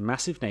down his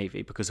massive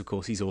navy, because of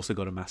course he's also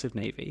got a massive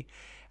navy,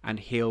 and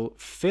he'll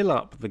fill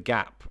up the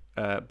gap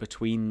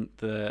between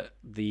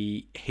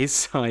his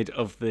side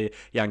of the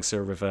Yangtze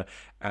River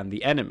and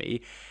the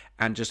enemy,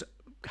 and just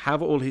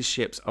have all his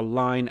ships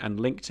align and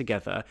link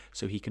together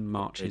so he can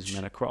march his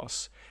men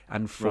across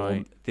and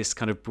form this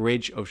kind of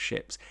bridge of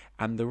ships.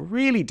 And the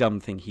really dumb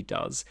thing he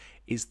does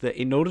is that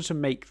in order to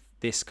make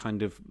this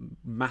kind of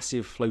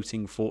massive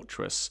floating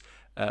fortress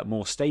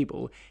more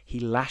stable, he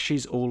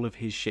lashes all of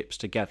his ships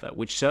together,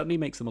 which certainly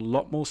makes them a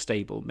lot more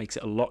stable, makes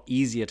it a lot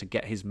easier to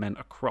get his men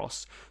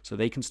across so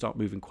they can start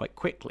moving quite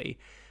quickly.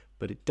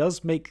 But it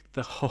does make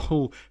the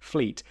whole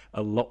fleet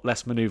a lot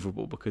less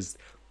maneuverable, because,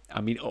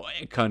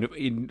 kind of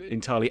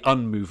entirely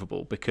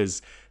unmovable,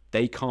 because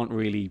they can't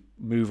really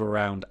move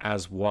around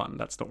as one.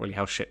 That's not really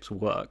how ships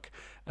work,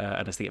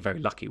 unless they get very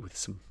lucky with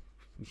some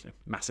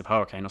massive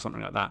hurricane or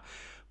something like that.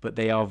 But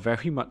they are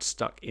very much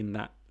stuck in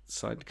that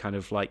side kind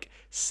of like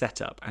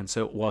setup. And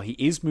so while he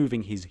is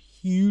moving his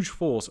huge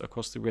force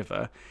across the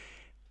river,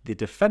 the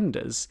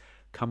defenders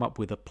come up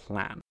with a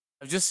plan.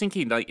 I'm just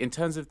thinking, like, in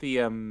terms of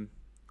the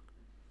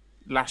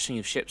lashing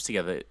of ships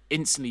together, it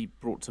instantly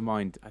brought to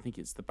mind, I think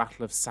it's the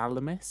Battle of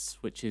Salamis,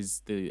 which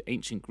is the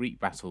ancient Greek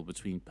battle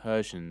between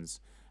Persians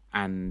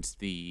and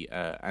the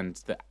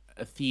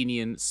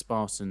Athenian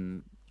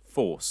Spartan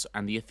force.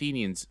 And the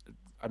Athenians,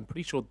 I'm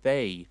pretty sure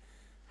they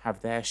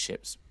have their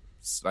ships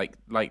like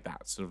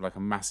that, sort of like a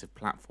massive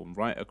platform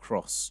right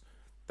across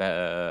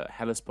the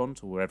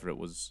Hellespont or wherever it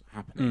was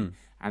happening,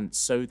 and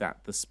so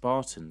that the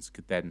Spartans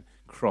could then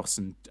cross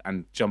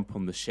and jump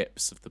on the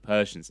ships of the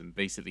Persians and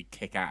basically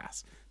kick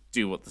ass,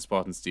 do what the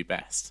Spartans do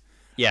best.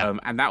 Yeah,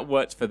 and that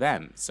worked for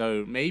them.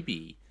 So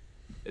maybe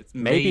it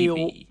will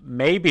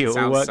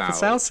work for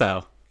Cao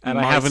Cao. And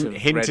I haven't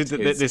hinted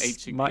that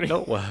this might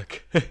not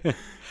work.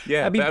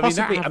 Yeah, I mean, but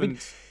possibly.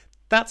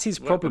 That's his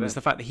problem, is the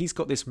fact that he's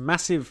got this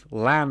massive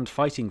land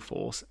fighting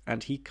force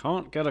and he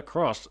can't get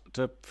across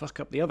to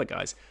fuck up the other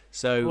guys.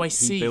 So I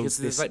see, because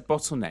there's like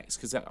bottlenecks,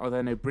 because are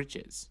there no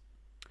bridges?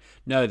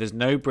 No, there's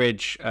no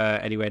bridge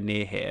anywhere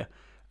near here,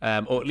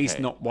 or at least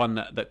not one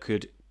that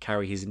could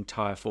carry his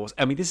entire force.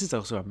 I mean, this is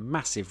also a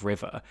massive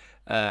river.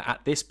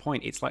 At this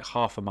point, it's like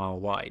half a mile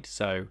wide,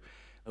 so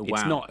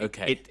it's not...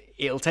 Okay.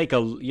 It'll take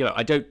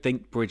I don't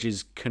think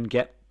bridges can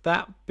get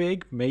that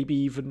big, maybe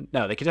even...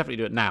 No, they could definitely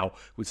do it now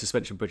with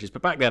suspension bridges,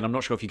 but back then I'm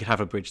not sure if you could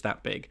have a bridge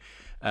that big.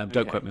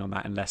 Don't quote me on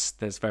that, unless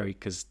there's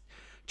because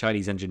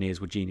Chinese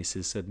engineers were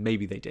geniuses, so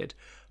maybe they did.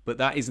 But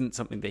that isn't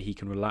something that he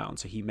can rely on,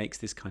 so he makes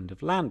this kind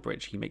of land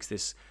bridge. He makes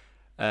this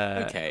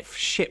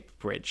ship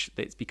bridge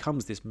that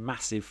becomes this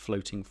massive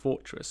floating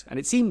fortress, and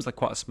it seems like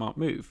quite a smart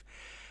move.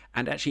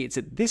 And actually, it's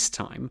at this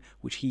time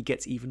which he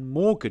gets even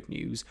more good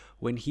news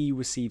when he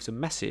receives a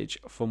message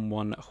from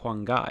one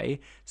Huang Gai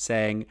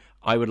saying,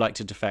 I would like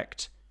to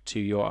defect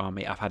to your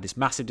army. I've had this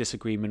massive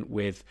disagreement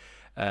with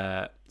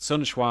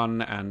Sun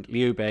Quan and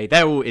Liu Bei.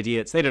 They're all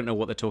idiots. They don't know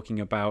what they're talking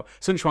about.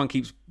 Sun Quan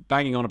keeps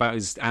banging on about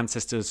his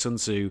ancestor Sun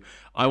Tzu.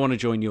 I want to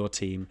join your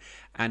team.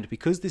 And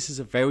because this is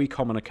a very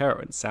common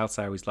occurrence, Cao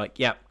Cao is like,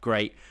 yeah,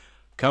 great.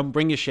 Come,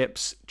 bring your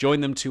ships, join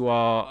them to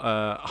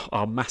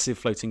our massive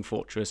floating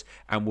fortress,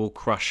 and we'll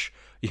crush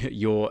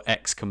your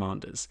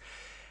ex-commanders.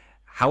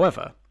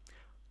 However,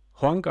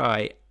 Huang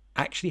Gai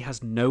actually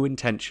has no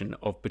intention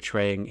of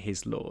betraying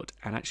his lord,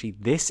 and actually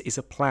this is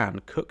a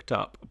plan cooked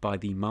up by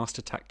the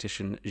master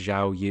tactician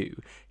Zhao Yu,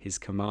 his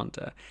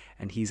commander,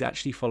 and he's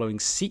actually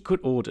following secret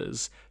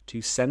orders to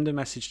send a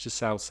message to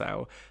Cao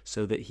Cao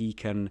so that he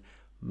can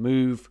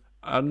move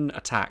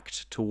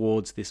unattacked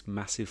towards this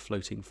massive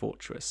floating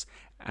fortress.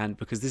 And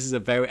because this is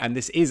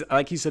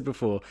like you said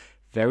before,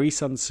 very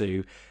Sun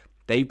Tzu.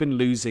 They've been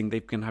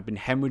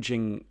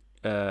hemorrhaging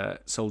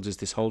soldiers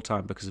this whole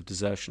time because of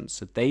desertions,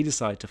 so they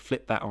decide to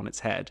flip that on its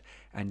head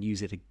and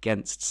use it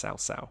against Cao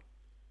Cao.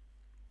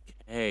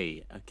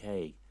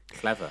 Okay,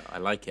 clever. I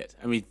like it.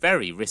 I mean,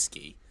 very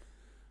risky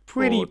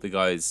for the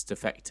guys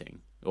defecting,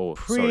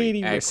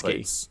 risky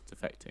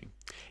defecting.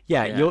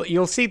 Yeah,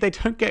 you'll see they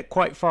don't get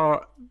quite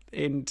far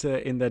in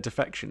their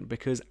defection,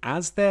 because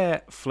as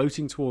they're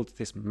floating towards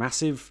this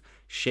massive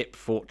ship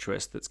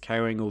fortress that's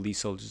carrying all these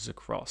soldiers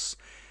across,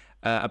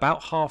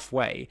 about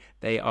halfway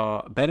they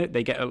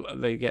get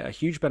a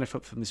huge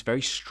benefit from this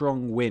very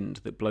strong wind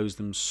that blows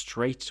them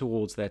straight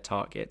towards their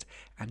target.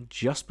 And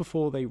just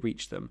before they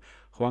reach them,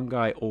 Huang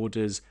Gai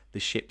orders the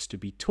ships to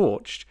be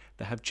torched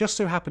that have just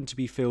so happened to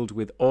be filled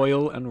with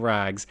oil and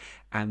rags,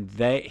 and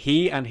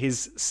he and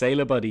his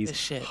sailor buddies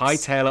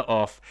hightail it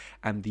off,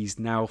 and these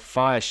now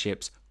fire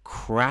ships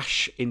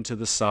crash into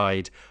the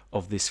side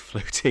of this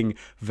floating,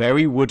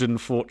 very wooden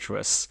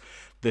fortress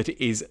that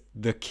is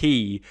the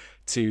key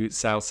to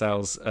Cao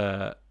Cao's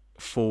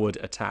forward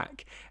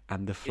attack,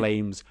 and the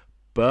flames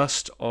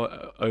burst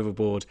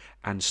overboard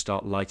and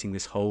start lighting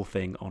this whole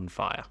thing on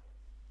fire.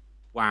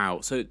 Wow.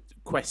 So,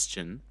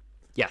 question.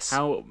 Yes.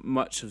 How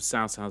much of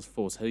Cao Cao's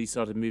force had he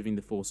started moving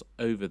the force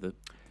over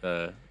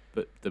the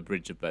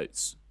bridge of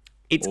boats?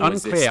 It's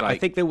unclear. I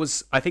think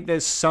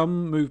there's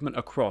some movement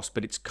across,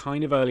 but it's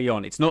kind of early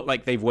on. It's not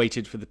like they've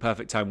waited for the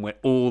perfect time when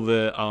all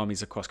the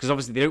armies are across, because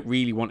obviously they don't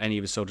really want any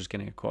of the soldiers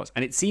getting across.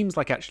 And it seems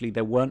like actually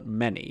there weren't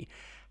many.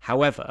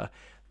 However,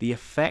 the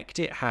effect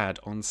it had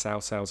on Cao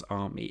Cao's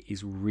army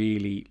is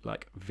really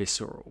like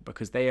visceral,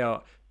 because they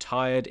are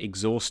tired,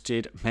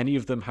 exhausted. Many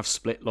of them have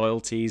split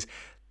loyalties.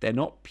 They're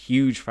not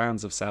huge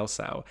fans of Cao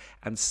Cao,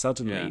 and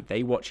suddenly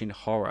they watch in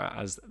horror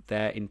as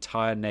their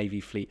entire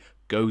navy fleet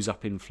goes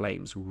up in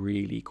flames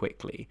really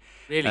quickly.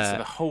 Really? So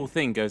the whole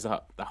thing goes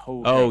up? The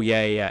whole thing? Oh,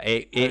 yeah.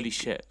 Holy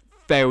shit.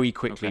 Very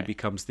quickly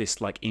becomes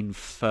this like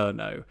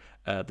inferno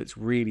that's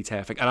really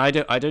terrifying. And I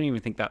don't even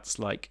think that's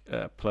like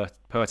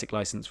poetic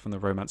license from the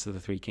Romance of the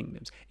Three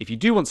Kingdoms. If you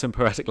do want some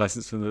poetic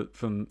license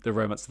from the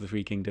Romance of the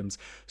Three Kingdoms,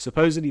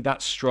 supposedly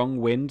that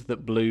strong wind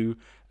that blew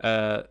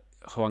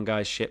Huang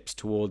Gai's ships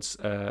towards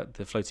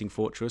the floating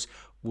fortress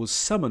was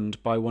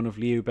summoned by one of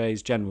Liu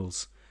Bei's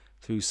generals.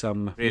 through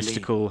some Really?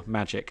 mystical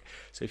magic.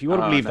 So if you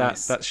want to believe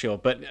nice. that's sure.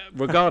 But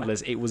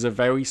regardless, it was a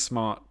very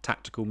smart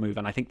tactical move,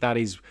 and I think that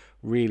is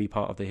really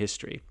part of the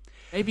history.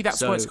 Maybe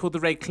that's why it's called the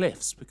Red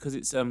Cliffs, because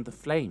it's the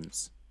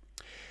flames.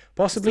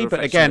 Possibly,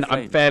 but again,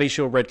 I'm fairly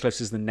sure Red Cliffs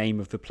is the name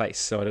of the place,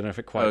 so I don't know if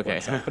it quite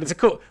works out. But it's a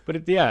cool,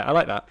 yeah, I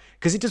like that,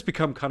 because it does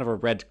become kind of a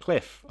red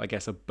cliff, I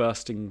guess, a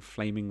bursting,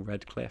 flaming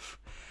red cliff.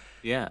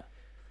 Yeah.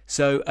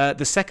 So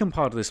the second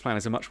part of this plan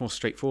is a much more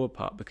straightforward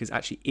part, because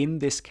actually in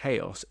this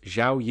chaos,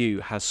 Zhao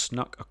Yu has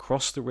snuck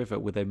across the river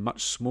with a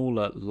much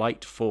smaller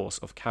light force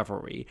of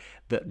cavalry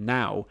that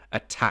now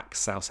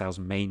attacks Cao Cao's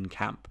main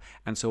camp.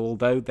 And so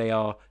although they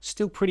are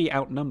still pretty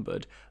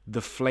outnumbered,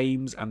 the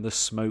flames and the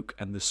smoke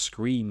and the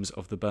screams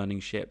of the burning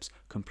ships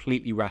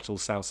completely rattle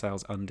Cao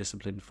Cao's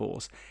undisciplined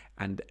force,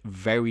 and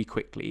very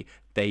quickly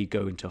they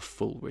go into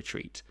full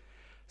retreat.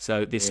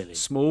 So this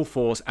small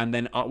force, and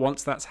then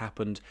once that's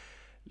happened,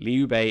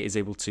 Liu Bei is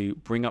able to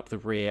bring up the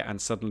rear, and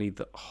suddenly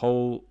the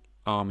whole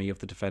army of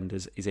the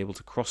defenders is able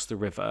to cross the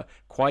river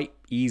quite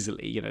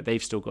easily. You know,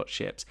 they've still got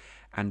ships,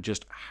 and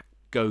just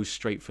go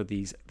straight for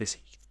this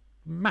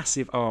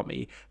massive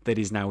army that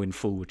is now in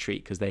full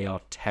retreat because they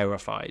are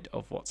terrified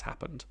of what's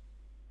happened.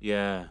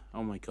 Yeah.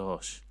 Oh my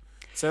gosh.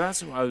 So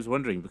that's what I was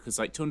wondering, because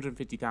like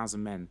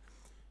 250,000 men,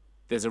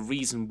 there's a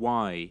reason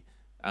why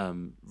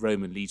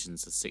Roman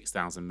legions are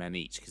 6,000 men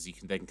each, because you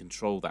can then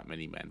control that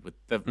many men. With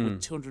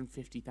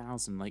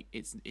 250,000, like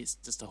it's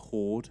just a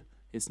horde.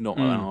 It's not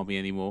an army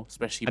anymore,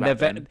 especially back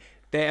then.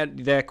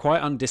 They're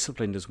quite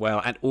undisciplined as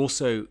well, and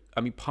also,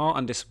 I mean, part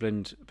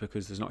undisciplined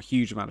because there's not a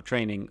huge amount of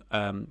training,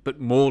 but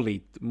more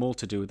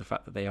to do with the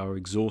fact that they are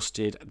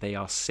exhausted. They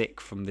are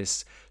sick from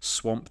this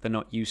swamp they're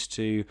not used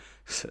to.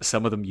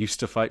 Some of them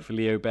used to fight for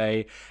Liu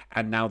Bei,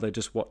 and now they're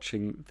just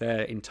watching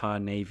their entire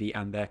navy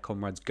and their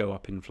comrades go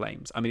up in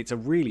flames. I mean, it's a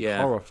really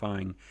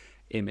horrifying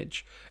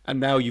image. And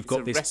now you've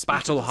got this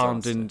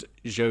battle-hardened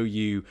Zhou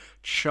Yu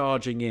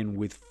charging in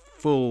with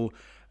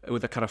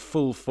a kind of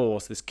full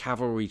force, this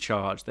cavalry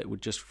charge that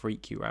would just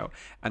freak you out.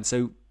 And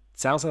so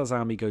Cao Cao's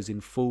army goes in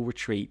full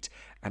retreat,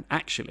 and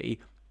actually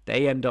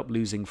they end up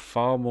losing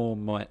far more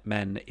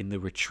men in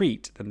the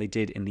retreat than they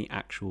did in the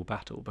actual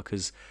battle,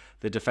 because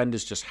the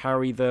defenders just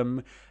harry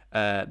them.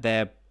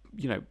 They're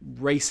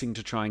racing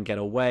to try and get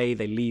away.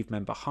 They leave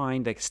men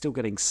behind. They're still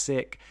getting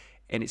sick.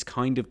 And it's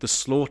kind of the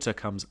slaughter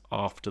comes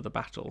after the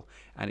battle.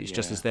 And it's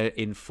just as they're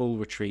in full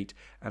retreat,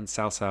 and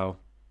Cao Cao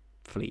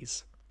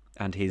flees.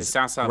 And his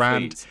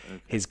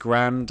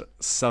grand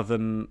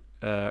southern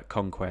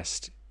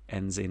conquest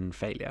ends in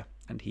failure,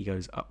 and he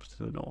goes up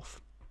to the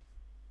north.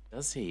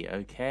 Does he?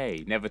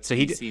 Okay. Never to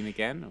be seen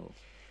again? Or?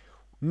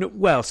 No,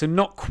 well, so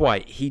not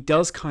quite. He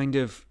does kind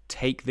of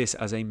take this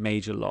as a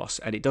major loss,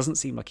 and it doesn't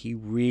seem like he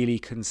really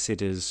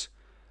considers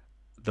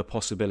the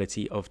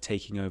possibility of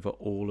taking over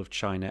all of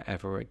China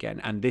ever again.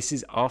 And this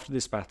is, after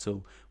this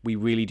battle, we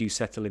really do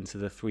settle into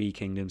the three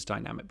kingdoms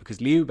dynamic, because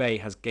Liu Bei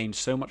has gained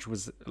so much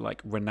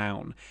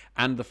renown,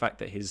 and the fact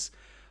that his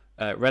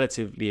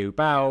relative Liu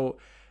Bao,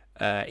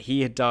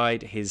 he had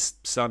died, his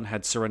son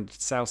had surrendered to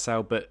Cao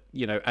Cao, but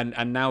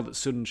and now that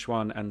Sun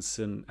Quan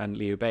and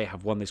Liu Bei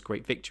have won this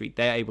great victory,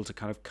 they're able to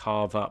kind of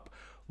carve up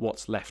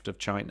what's left of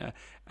China,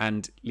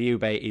 and Liu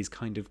Bei is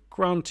kind of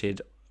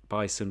granted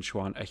by Sun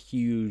Quan a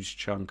huge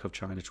chunk of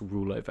China to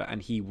rule over,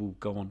 and he will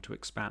go on to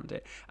expand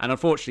it. And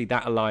unfortunately,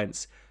 that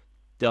alliance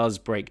does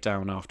break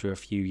down after a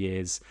few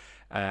years,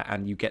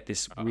 and you get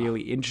this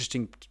really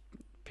interesting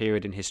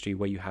period in history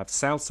where you have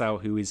Cao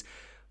Cao, who is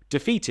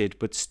defeated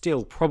but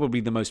still probably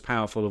the most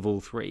powerful of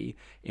all three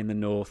in the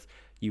north.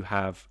 You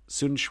have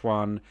Sun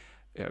Quan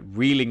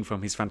reeling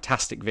from his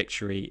fantastic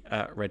victory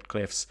at Red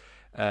Cliffs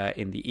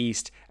in the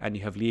east, and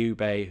you have Liu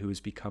Bei, who has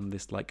become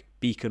this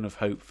beacon of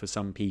hope for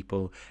some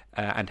people,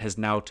 and has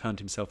now turned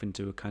himself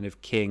into a kind of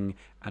king,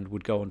 and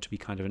would go on to be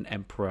kind of an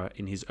emperor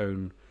in his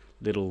own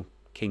little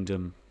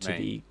kingdom to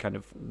the kind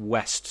of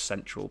west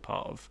central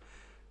part of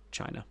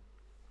China.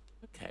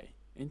 Okay,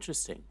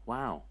 interesting.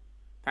 Wow,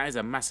 that is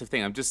a massive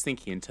thing. I'm just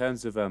thinking in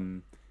terms of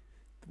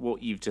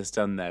what you've just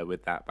done there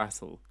with that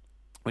battle,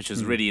 which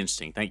was really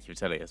interesting. Thank you for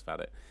telling us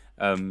about it.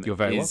 You're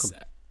very welcome.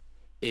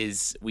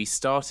 We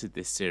started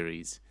this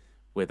series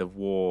with a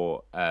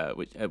war,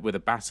 with a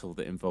battle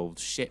that involved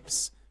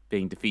ships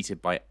being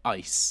defeated by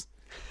ice,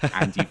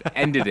 and you've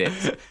ended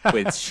it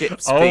with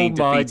ships being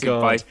defeated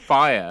by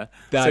fire.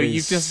 So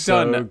you've just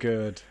done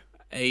good.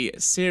 A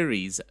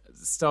series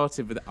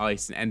started with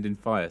ice and ended in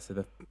fire. So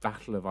the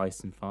Battle of Ice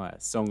and Fire,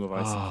 Song of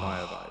Ice and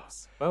Fire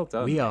vibes. Well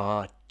done. We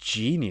are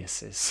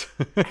geniuses.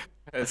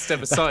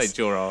 Step aside,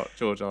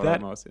 George R. R.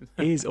 Martin.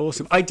 That is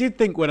awesome. I did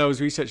think when I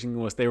was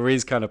researching this, there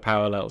is kind of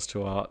parallels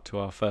to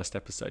our first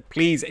episode.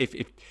 Please, if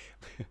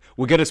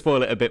we're going to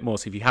spoil it a bit more,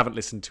 so if you haven't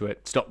listened to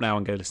it, stop now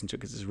and go listen to it,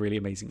 because it's a really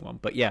amazing one.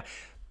 But yeah,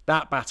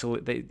 that battle,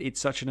 it's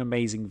such an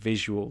amazing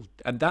visual,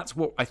 and that's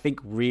what I think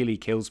really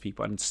kills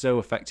people and so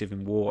effective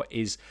in war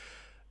is.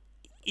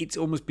 It's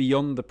almost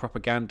beyond the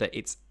propaganda.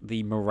 It's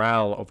the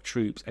morale of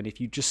troops, and if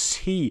you just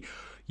see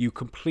you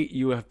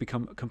have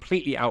become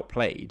completely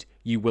outplayed,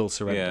 you will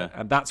surrender.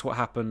 And that's what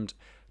happened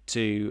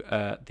to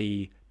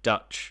the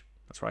Dutch.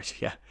 That's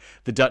right, yeah.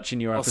 The Dutch in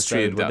your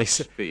Austrian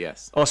episode. Dutch, but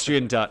yes.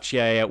 Austrian Dutch,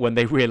 yeah, when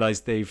they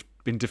realise they've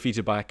been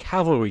defeated by a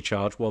cavalry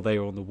charge while they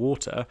are on the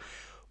water.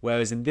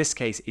 Whereas in this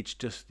case, it's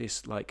just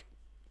this like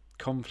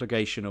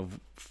conflagration of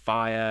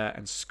fire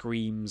and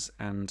screams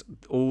and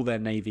all their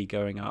navy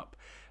going up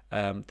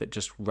that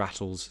just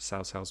rattles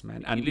Cao Cao's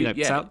men. And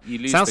Cao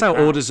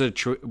Cao orders a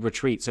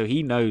retreat, so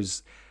he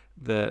knows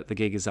the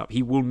gig is up.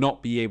 He will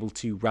not be able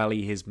to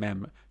rally his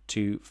men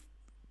to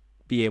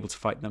be able to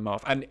fight them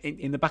off. And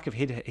in the back of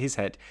his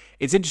head,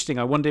 it's interesting.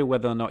 I wonder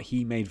whether or not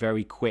he made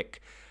very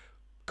quick,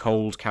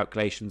 cold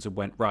calculations and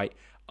went, right,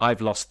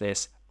 I've lost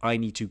this. I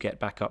need to get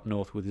back up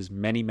north with as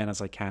many men as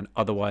I can.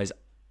 Otherwise,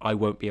 I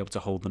won't be able to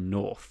hold the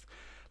north.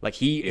 Like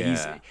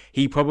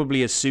he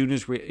probably as soon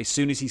as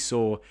he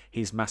saw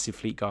his massive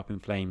fleet go up in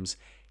flames,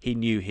 he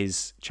knew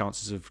his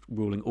chances of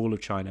ruling all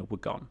of China were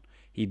gone.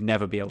 He'd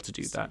never be able to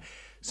do that.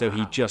 So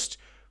he just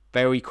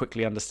very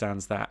quickly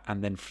understands that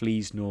and then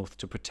flees north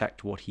to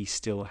protect what he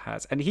still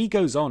has. And he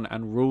goes on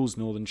and rules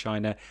northern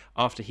China.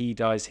 After he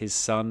dies, his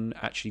son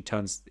actually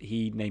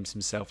he names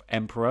himself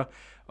emperor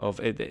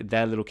of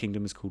their little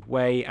kingdom is called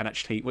Wei. And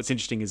actually what's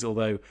interesting is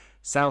although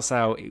Cao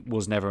Cao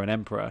was never an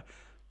emperor,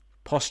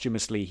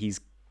 posthumously his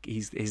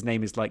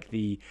name is like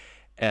the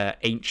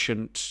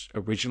ancient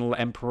original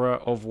emperor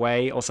of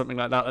Wei or something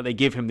like that. They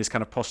give him this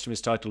kind of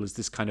posthumous title as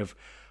this kind of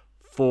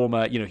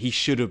former, he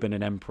should have been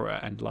an emperor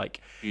and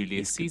like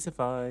Julius Caesar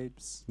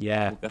vibes.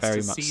 Yeah, Augustus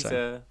very much Caesar,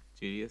 so.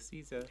 Julius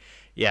Caesar.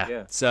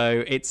 Yeah.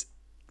 So it's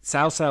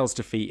Cao Cao's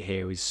defeat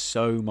here is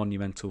so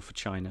monumental for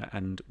China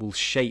and will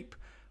shape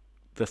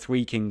the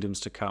three kingdoms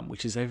to come,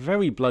 which is a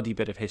very bloody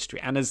bit of history.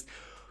 And as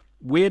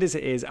weird as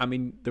it is, I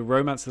mean, the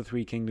Romance of the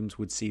Three Kingdoms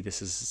would see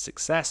this as a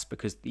success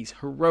because these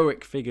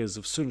heroic figures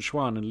of Sun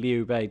Quan and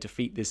Liu Bei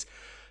defeat this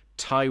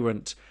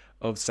tyrant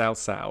of Cao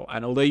Cao.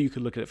 And although you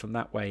could look at it from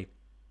that way,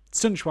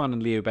 Sun Quan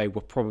and Liu Bei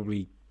were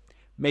probably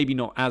maybe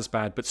not as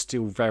bad, but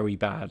still very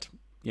bad.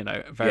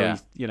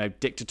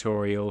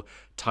 Dictatorial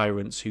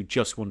tyrants who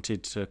just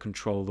wanted to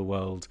control the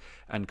world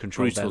and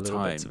control their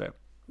little bits of it.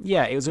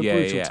 Yeah, it was a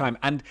brutal time.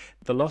 And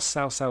the loss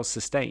Cao Cao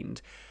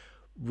sustained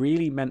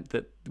really meant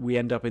that we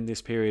end up in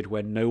this period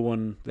where no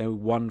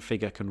one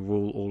figure can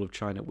rule all of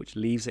China, which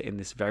leaves it in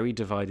this very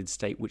divided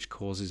state, which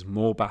causes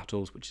more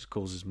battles, which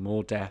causes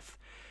more death.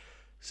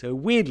 So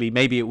weirdly,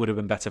 maybe it would have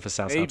been better for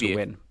Cao Cao to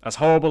win. As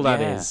horrible that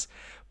is,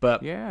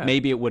 but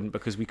maybe it wouldn't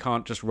because we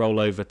can't just roll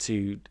over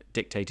to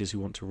dictators who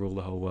want to rule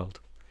the whole world.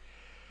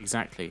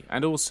 Exactly.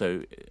 And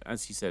also,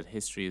 as you said,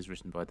 history is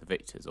written by the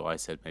victors, or I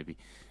said maybe.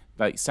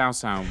 Like Cao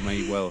Cao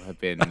may well have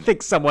been. I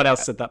think someone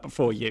else said that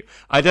before you.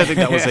 I don't think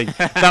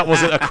that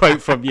wasn't a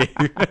quote from you.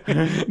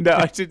 No,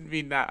 I didn't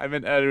mean that. I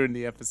meant earlier in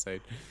the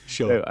episode.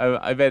 Sure. No,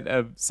 I meant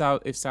if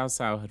Cao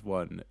Cao had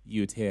won,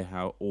 you would hear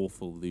how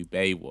awful Liu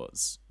Bei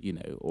was,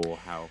 or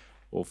how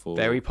awful.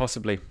 Very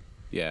possibly.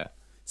 Yeah.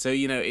 So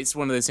it's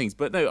one of those things.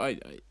 But no,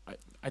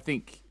 I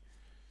think,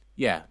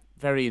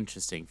 very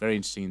interesting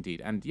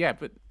indeed. And I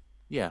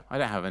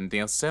don't have anything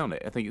else to say on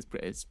it. I think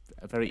it's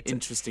a very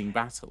interesting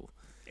battle.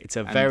 It's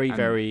a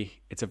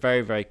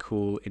very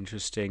cool,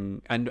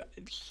 interesting, and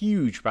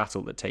huge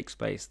battle that takes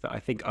place that I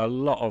think a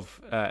lot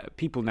of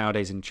people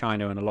nowadays in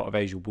China and a lot of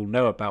Asia will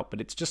know about, but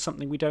it's just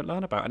something we don't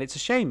learn about. And it's a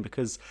shame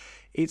because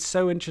it's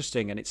so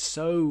interesting and it's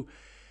so...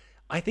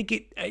 I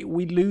think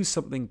we lose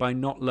something by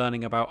not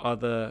learning about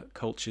other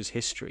cultures'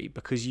 history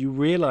because you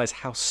realize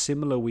how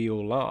similar we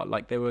all are.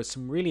 Like there were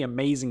some really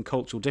amazing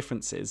cultural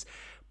differences,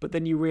 but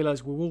then you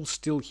realize we're all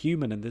still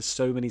human and there's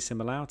so many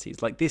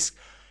similarities. Like this...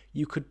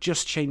 You could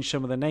just change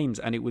some of the names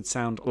and it would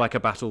sound like a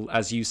battle,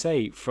 as you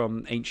say,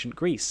 from ancient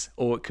Greece.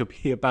 Or it could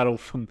be a battle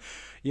from,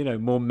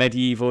 more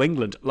medieval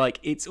England. Like,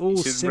 it's all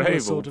similar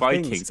sort of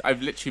Vikings. things.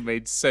 I've literally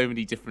made so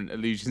many different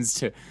allusions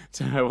to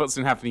what's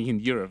been happening in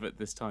Europe at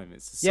this time.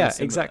 It's so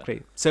similar.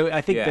 Exactly. So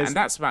I think and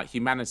that's about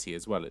humanity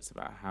as well. It's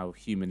about how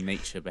human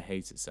nature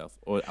behaves itself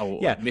or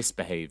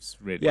misbehaves,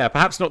 really. Yeah,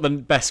 perhaps not the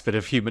best bit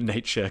of human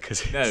nature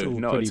because it's all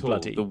not pretty at all.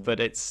 bloody, but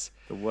it's...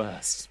 The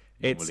worst.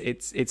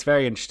 It's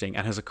very interesting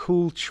and has a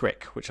cool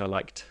trick which I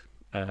liked.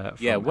 Well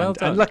done.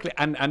 And luckily,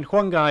 and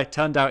Huang Gai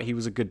turned out he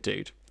was a good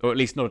dude, or at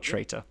least not a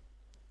traitor.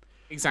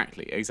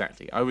 Exactly.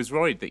 I was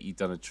worried that you'd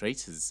done a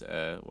traitor's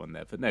one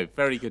there, but no,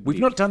 very good. We've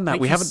not done that.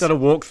 We haven't done a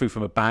walkthrough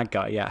from a bad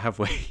guy yet, have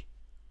we?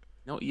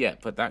 Not yet,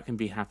 but that can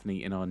be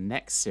happening in our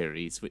next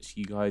series, which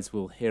you guys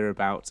will hear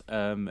about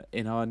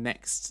in our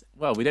next...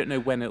 Well, we don't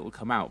know when it will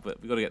come out, but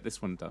we've got to get this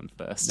one done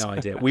first. No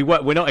idea.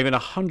 We're not even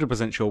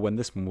 100% sure when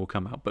this one will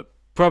come out, but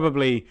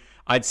probably,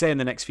 I'd say in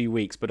the next few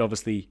weeks, but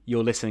obviously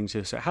you're listening to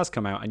this, so it has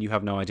come out, and you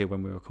have no idea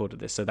when we recorded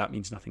this, so that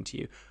means nothing to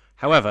you.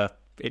 However,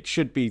 it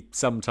should be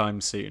sometime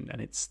soon,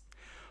 and it's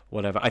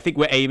whatever. I think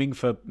we're aiming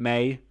for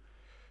May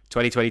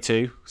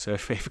 2022, so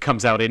if it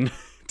comes out in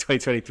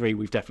 2023,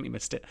 we've definitely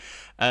missed it.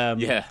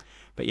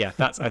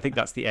 But I think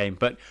that's the aim.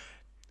 But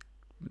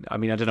I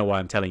mean, I don't know why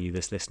I'm telling you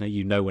this, listener.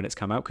 You know when it's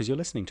come out because you're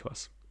listening to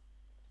us.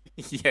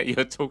 Yeah,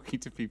 you're talking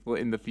to people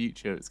in the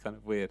future. It's kind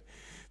of weird.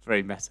 It's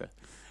very meta.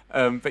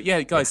 But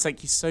yeah, guys,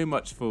 thank you so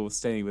much for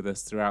staying with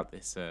us throughout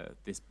this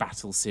this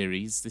battle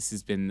series. This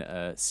has been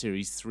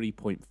series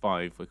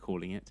 3.5, we're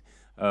calling it,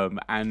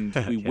 and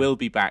we will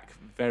be back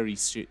very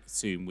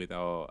soon with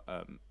our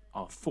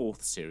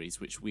 4th series,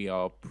 which we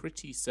are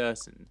pretty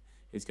certain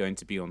is going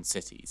to be on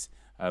cities.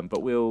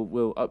 But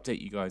we'll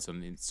update you guys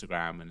on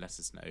Instagram and let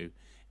us know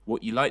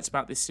what you liked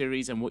about this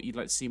series and what you'd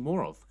like to see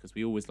more of, because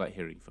we always like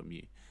hearing from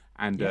you.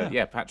 And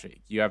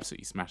Patrick, you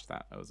absolutely smashed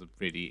that. That was a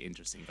really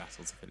interesting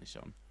battle to finish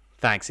on.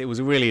 Thanks. It was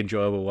a really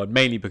enjoyable one,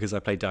 mainly because I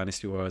played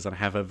Dynasty Warriors and I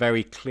have a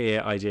very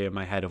clear idea in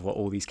my head of what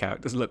all these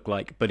characters look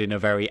like, but in a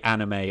very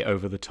anime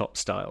over-the-top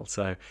style.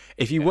 So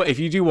if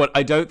you do want,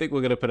 I don't think we're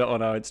going to put it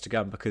on our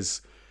Instagram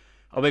because,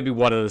 or maybe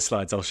one of the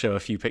slides I'll show a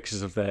few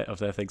pictures of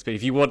their things. But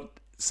if you want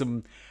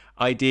some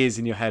ideas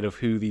in your head of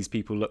who these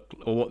people look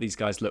or what these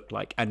guys look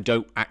like, and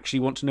don't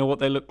actually want to know what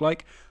they look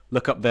like,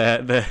 look up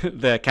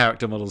their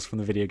character models from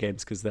the video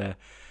games because they're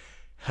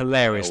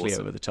hilariously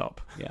over the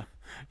top. Yeah.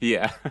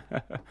 Yeah.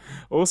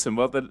 Awesome.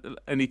 Well, the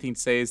only thing to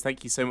say is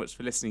thank you so much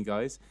for listening,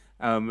 guys.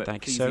 Thank you so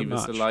much. Please leave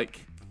us a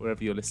like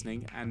wherever you're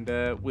listening, and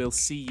we'll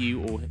see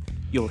you, or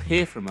you'll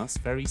hear from us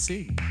very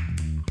soon.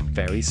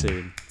 Very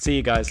soon. See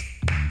you guys.